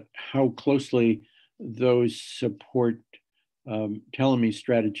one, but how closely those support Tallamy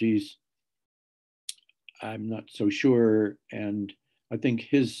strategies, I'm not so sure. And I think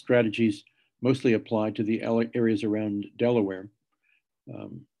his strategies mostly apply to the areas around Delaware.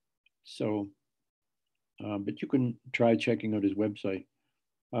 But you can try checking out his website.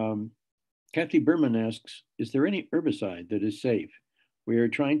 Kathy Berman asks, is there any herbicide that is safe? We are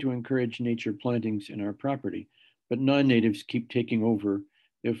trying to encourage nature plantings in our property, but non-natives keep taking over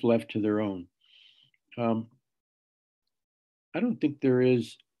if left to their own. I don't think there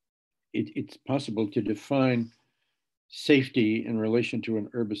is, it's possible to define safety in relation to an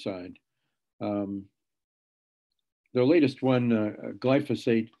herbicide. The latest one,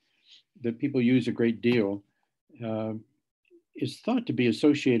 glyphosate, that people use a great deal, is thought to be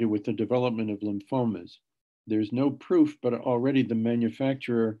associated with the development of lymphomas. There's no proof, but already the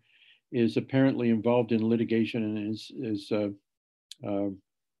manufacturer is apparently involved in litigation and is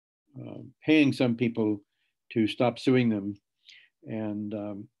paying some people to stop suing them. And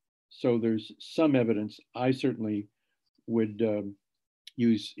so there's some evidence. I certainly would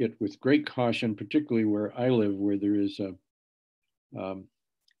use it with great caution, particularly where I live, where there is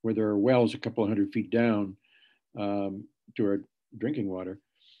where there are wells a couple 100 feet down to our drinking water.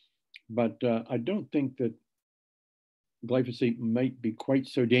 But I don't think that glyphosate might be quite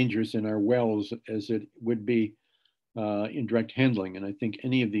so dangerous in our wells as it would be in direct handling. And I think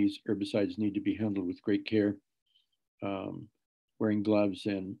any of these herbicides need to be handled with great care, wearing gloves,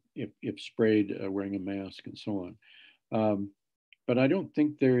 and if sprayed, wearing a mask and so on. But I don't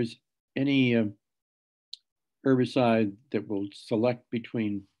think there's any herbicide that will select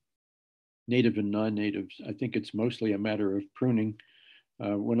between native and non-natives. I think it's mostly a matter of pruning.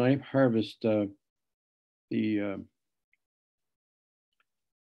 When I harvest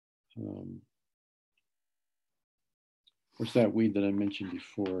what's that weed that I mentioned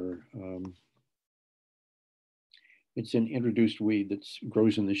before? It's an introduced weed that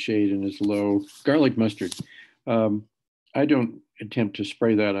grows in the shade and is low. Garlic mustard. I don't attempt to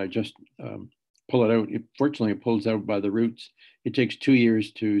spray that. I just pull it out. Fortunately, it pulls out by the roots. It takes 2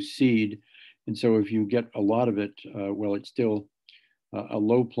 years to seed. And so if you get a lot of it, well, it's still a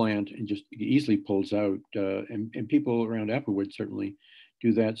low plant and just easily pulls out. And people around Applewood certainly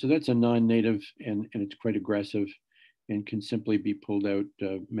do that. So that's a non-native, and it's quite aggressive and can simply be pulled out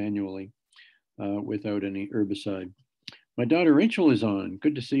manually without any herbicide. My daughter Rachel is on.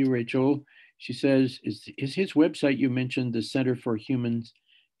 Good to see you, Rachel. She says, is his website you mentioned the Center for Humans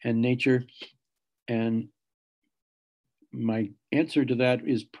and Nature? And my answer to that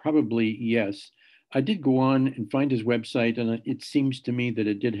is probably yes. I did go on and find his website, and it seems to me that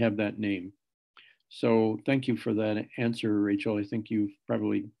it did have that name. So thank you for that answer, Rachel. I think you've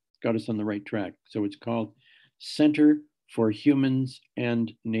probably got us on the right track. So it's called Center for Humans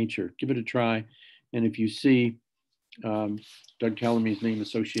and Nature. Give it a try. And if you see Doug Tallamy's name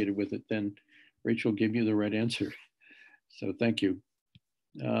associated with it, then Rachel gave you the right answer. So thank you.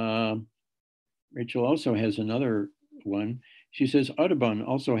 Rachel also has another one. She says, Audubon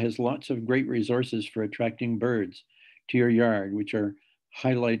also has lots of great resources for attracting birds to your yard, which are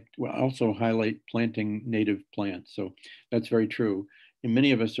also highlight planting native plants. So that's very true. And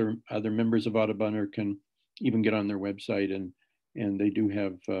many of us are other members of Audubon or can even get on their website, and they do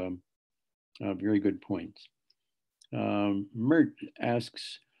have very good points. Mert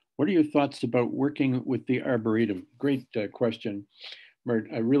asks, what are your thoughts about working with the Arboretum? Great question, Mert.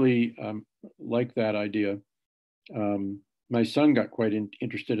 I really like that idea. My son got quite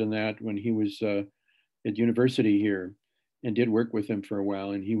interested in that when he was at university here, and did work with him for a while,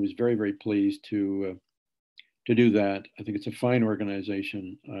 and he was very, very pleased to do that. I think it's a fine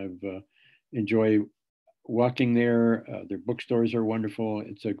organization. I've enjoyed walking there. Their bookstores are wonderful.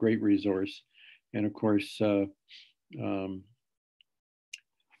 It's a great resource, and of course,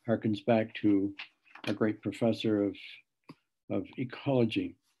 harkens back to a great professor of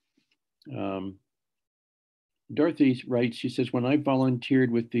ecology. Dorothy writes, she says, when I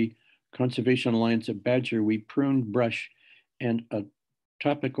volunteered with the Conservation Alliance of Badger, we pruned brush and a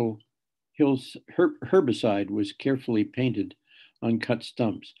topical herbicide was carefully painted on cut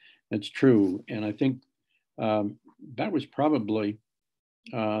stumps. That's true. And I think that was probably,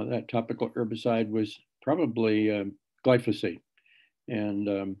 that topical herbicide was probably glyphosate.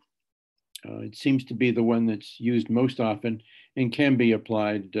 And it seems to be the one that's used most often and can be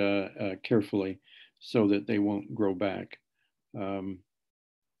applied carefully so that they won't grow back.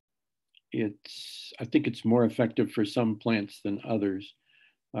 I think it's more effective for some plants than others,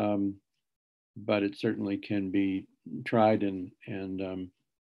 but it certainly can be tried. And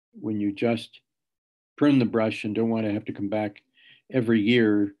when you just prune the brush and don't want to have to come back every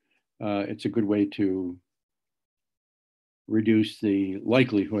year, it's a good way to reduce the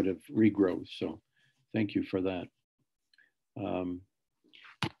likelihood of regrowth. So thank you for that. There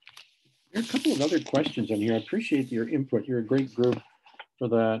are a couple of other questions on here. I appreciate your input. You're a great group for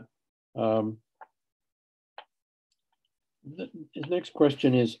that. His next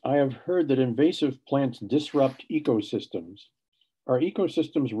question is, I have heard that invasive plants disrupt ecosystems. Are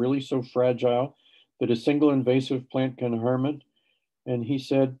ecosystems really so fragile that a single invasive plant can harm it? And he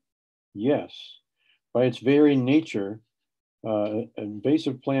said, yes. By its very nature, an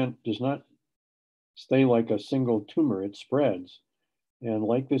invasive plant does not stay like a single tumor, it spreads. And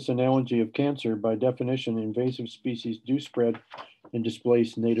like this analogy of cancer, by definition, invasive species do spread and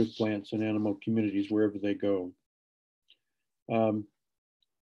displace native plants and animal communities wherever they go.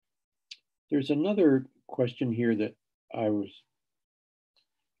 There's another question here that I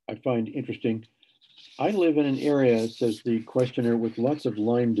find interesting. I live in an area, says the questioner, with lots of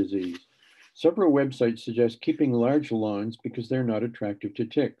Lyme disease. Several websites suggest keeping large lawns because they're not attractive to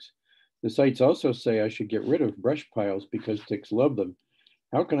ticks. The sites also say I should get rid of brush piles because ticks love them.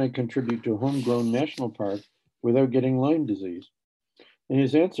 How can I contribute to a homegrown national park without getting Lyme disease? And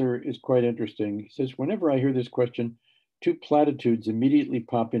his answer is quite interesting. He says, whenever I hear this question, two platitudes immediately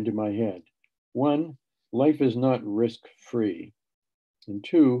pop into my head. One, life is not risk-free. And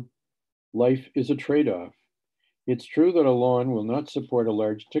two, life is a trade-off. It's true that a lawn will not support a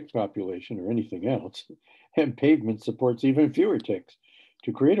large tick population or anything else, and pavement supports even fewer ticks.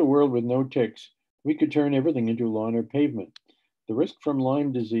 To create a world with no ticks, we could turn everything into lawn or pavement. The risk from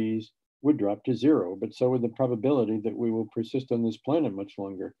Lyme disease would drop to zero, but so would the probability that we will persist on this planet much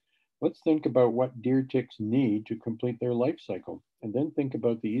longer. Let's think about what deer ticks need to complete their life cycle, and then think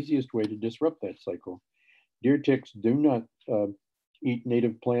about the easiest way to disrupt that cycle. Deer ticks do not eat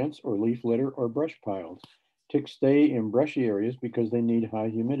native plants or leaf litter or brush piles. Ticks stay in brushy areas because they need high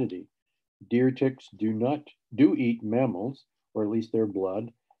humidity. Deer ticks do eat mammals, or at least their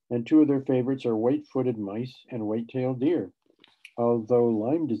blood, and two of their favorites are white-footed mice and white-tailed deer. Although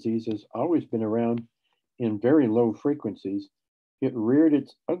Lyme disease has always been around in very low frequencies, it reared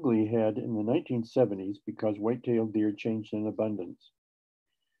its ugly head in the 1970s because white-tailed deer changed in abundance.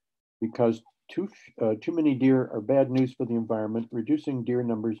 Because too many deer are bad news for the environment, reducing deer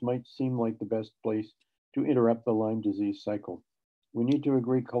numbers might seem like the best place to interrupt the Lyme disease cycle. We need to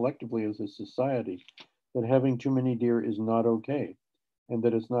agree collectively as a society that having too many deer is not okay, and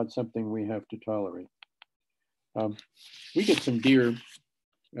that it's not something we have to tolerate. We get some deer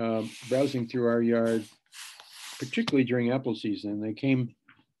browsing through our yard, particularly during apple season. They came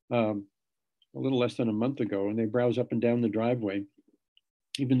a little less than a month ago, and they browse up and down the driveway,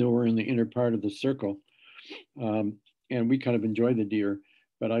 even though we're in the inner part of the circle. And we kind of enjoy the deer,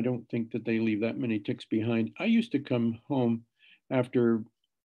 but I don't think that they leave that many ticks behind. I used to come home after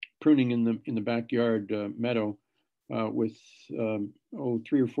pruning in the backyard meadow with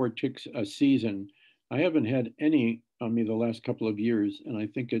 3 or 4 ticks a season. I haven't had any on me the last couple of years, and I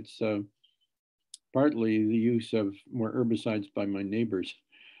think it's partly the use of more herbicides by my neighbors,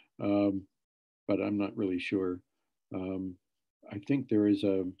 but I'm not really sure. I think there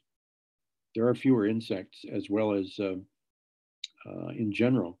are fewer insects as well as in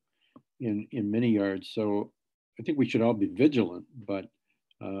general in many yards. So I think we should all be vigilant, but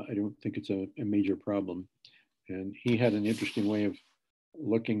I don't think it's a major problem. And he had an interesting way of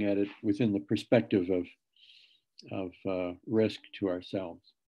looking at it within the perspective of risk to ourselves.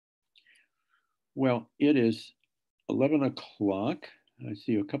 Well, it is 11 o'clock. I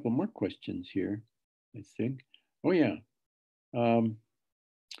see a couple more questions here, I think. Oh yeah. My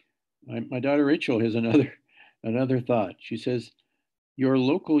daughter Rachel has another thought. She says, your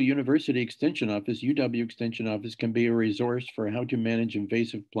local university extension office, UW extension office, can be a resource for how to manage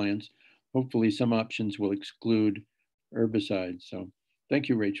invasive plants. Hopefully some options will exclude herbicides. So thank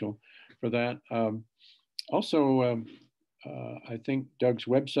you, Rachel, for that. Also, I think Doug's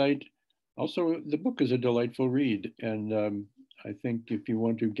website, also the book is a delightful read. And I think if you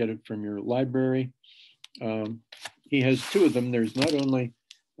want to get it from your library, he has 2 of them. There's not only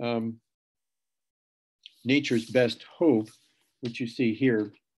Nature's Best Hope, which you see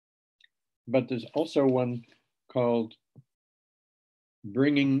here, but there's also one called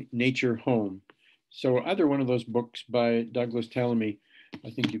Bringing Nature Home. So either one of those books by Douglas Tallamy, I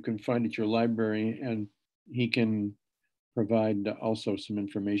think you can find at your library, and he can provide also some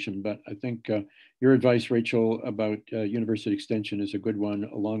information. But I think your advice, Rachel, about University Extension is a good one,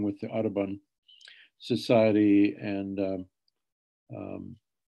 along with the Audubon Society and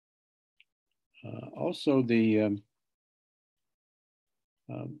also the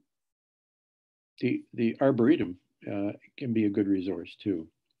Arboretum can be a good resource too.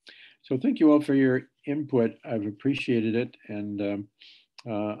 So thank you all for your input. I've appreciated it, and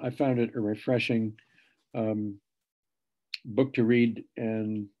I found it a refreshing book to read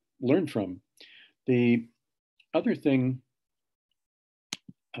and learn from. The other thing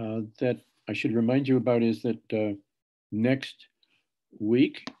that I should remind you about is that next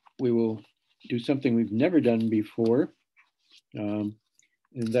week we will do something we've never done before, and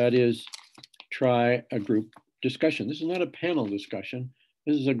that is try a group discussion. This is not a panel discussion.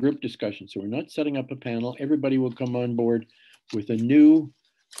 This is a group discussion. So we're not setting up a panel. Everybody will come on board with a new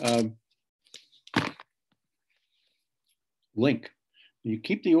link. You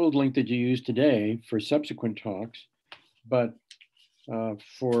keep the old link that you used today for subsequent talks, but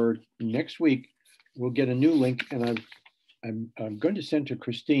for next week, we'll get a new link, and I'm going to send to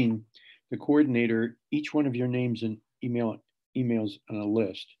Christine, the coordinator, each one of your names and emails on a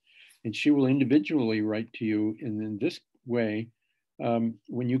list, and she will individually write to you. And in this way,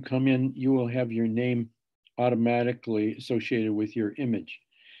 when you come in, you will have your name automatically associated with your image,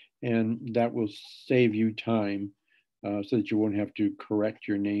 and that will save you time so that you won't have to correct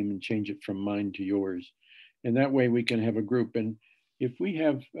your name and change it from mine to yours. And that way we can have a group. And if we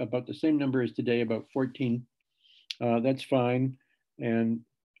have about the same number as today, about 14, that's fine. And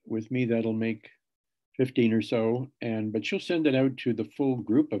with me, that'll make 15 or so. But she'll send it out to the full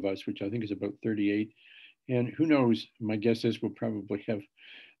group of us, which I think is about 38. And who knows, my guess is we'll probably have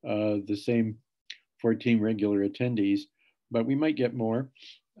the same 14 regular attendees, but we might get more.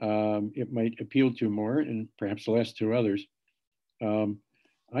 It might appeal to more and perhaps less to others.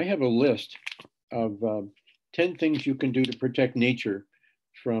 I have a list of 10 things you can do to protect nature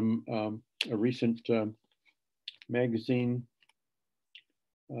from a recent magazine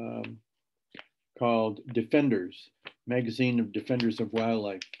called Defenders, Magazine of Defenders of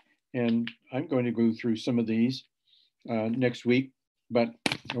Wildlife. And I'm going to go through some of these next week, but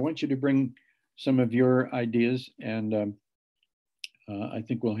I want you to bring some of your ideas, and I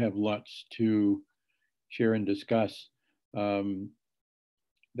think we'll have lots to share and discuss.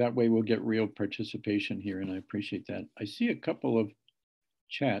 That way we'll get real participation here, and I appreciate that. I see a couple of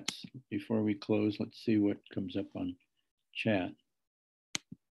chats before we close. Let's see what comes up on chat.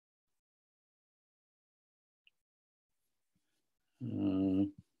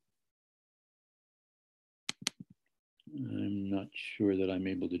 I'm not sure that I'm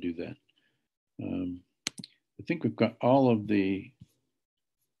able to do that. I think we've got all of the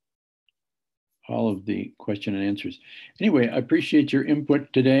question and answers. Anyway, I appreciate your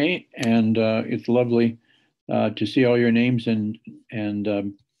input today, and it's lovely to see all your names and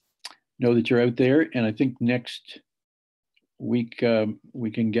know that you're out there. And I think next week we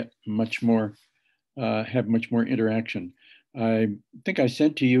can get much more, have much more interaction. I think I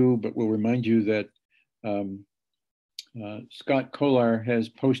sent to you, but will remind you that Scott Kolar has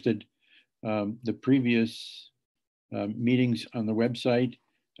posted the previous meetings on the website.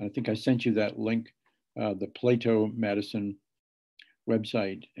 I think I sent you that link, the Plato Madison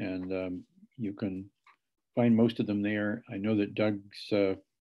website, and you can find most of them there. I know that Doug's a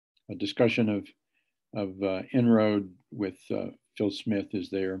discussion of En-ROAD with Phil Smith is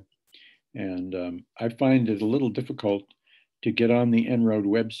there. And I find it a little difficult to get on the En-ROAD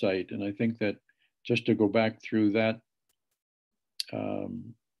website. And I think that just to go back through that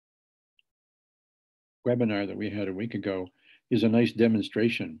webinar that we had a week ago is a nice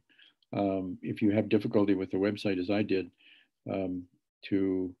demonstration. If you have difficulty with the website, as I did,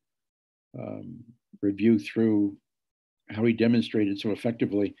 to review through how he demonstrated so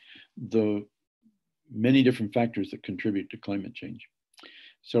effectively the many different factors that contribute to climate change.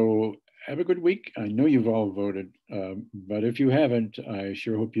 So have a good week. I know you've all voted, but if you haven't, I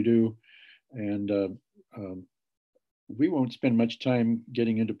sure hope you do. And we won't spend much time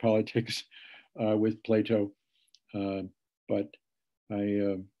getting into politics with Plato, but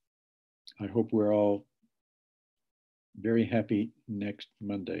I hope we're all very happy next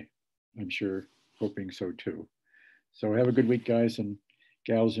Monday. I'm sure hoping so too. So have a good week, guys and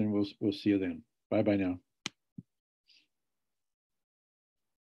gals, and we'll see you then. Bye-bye now.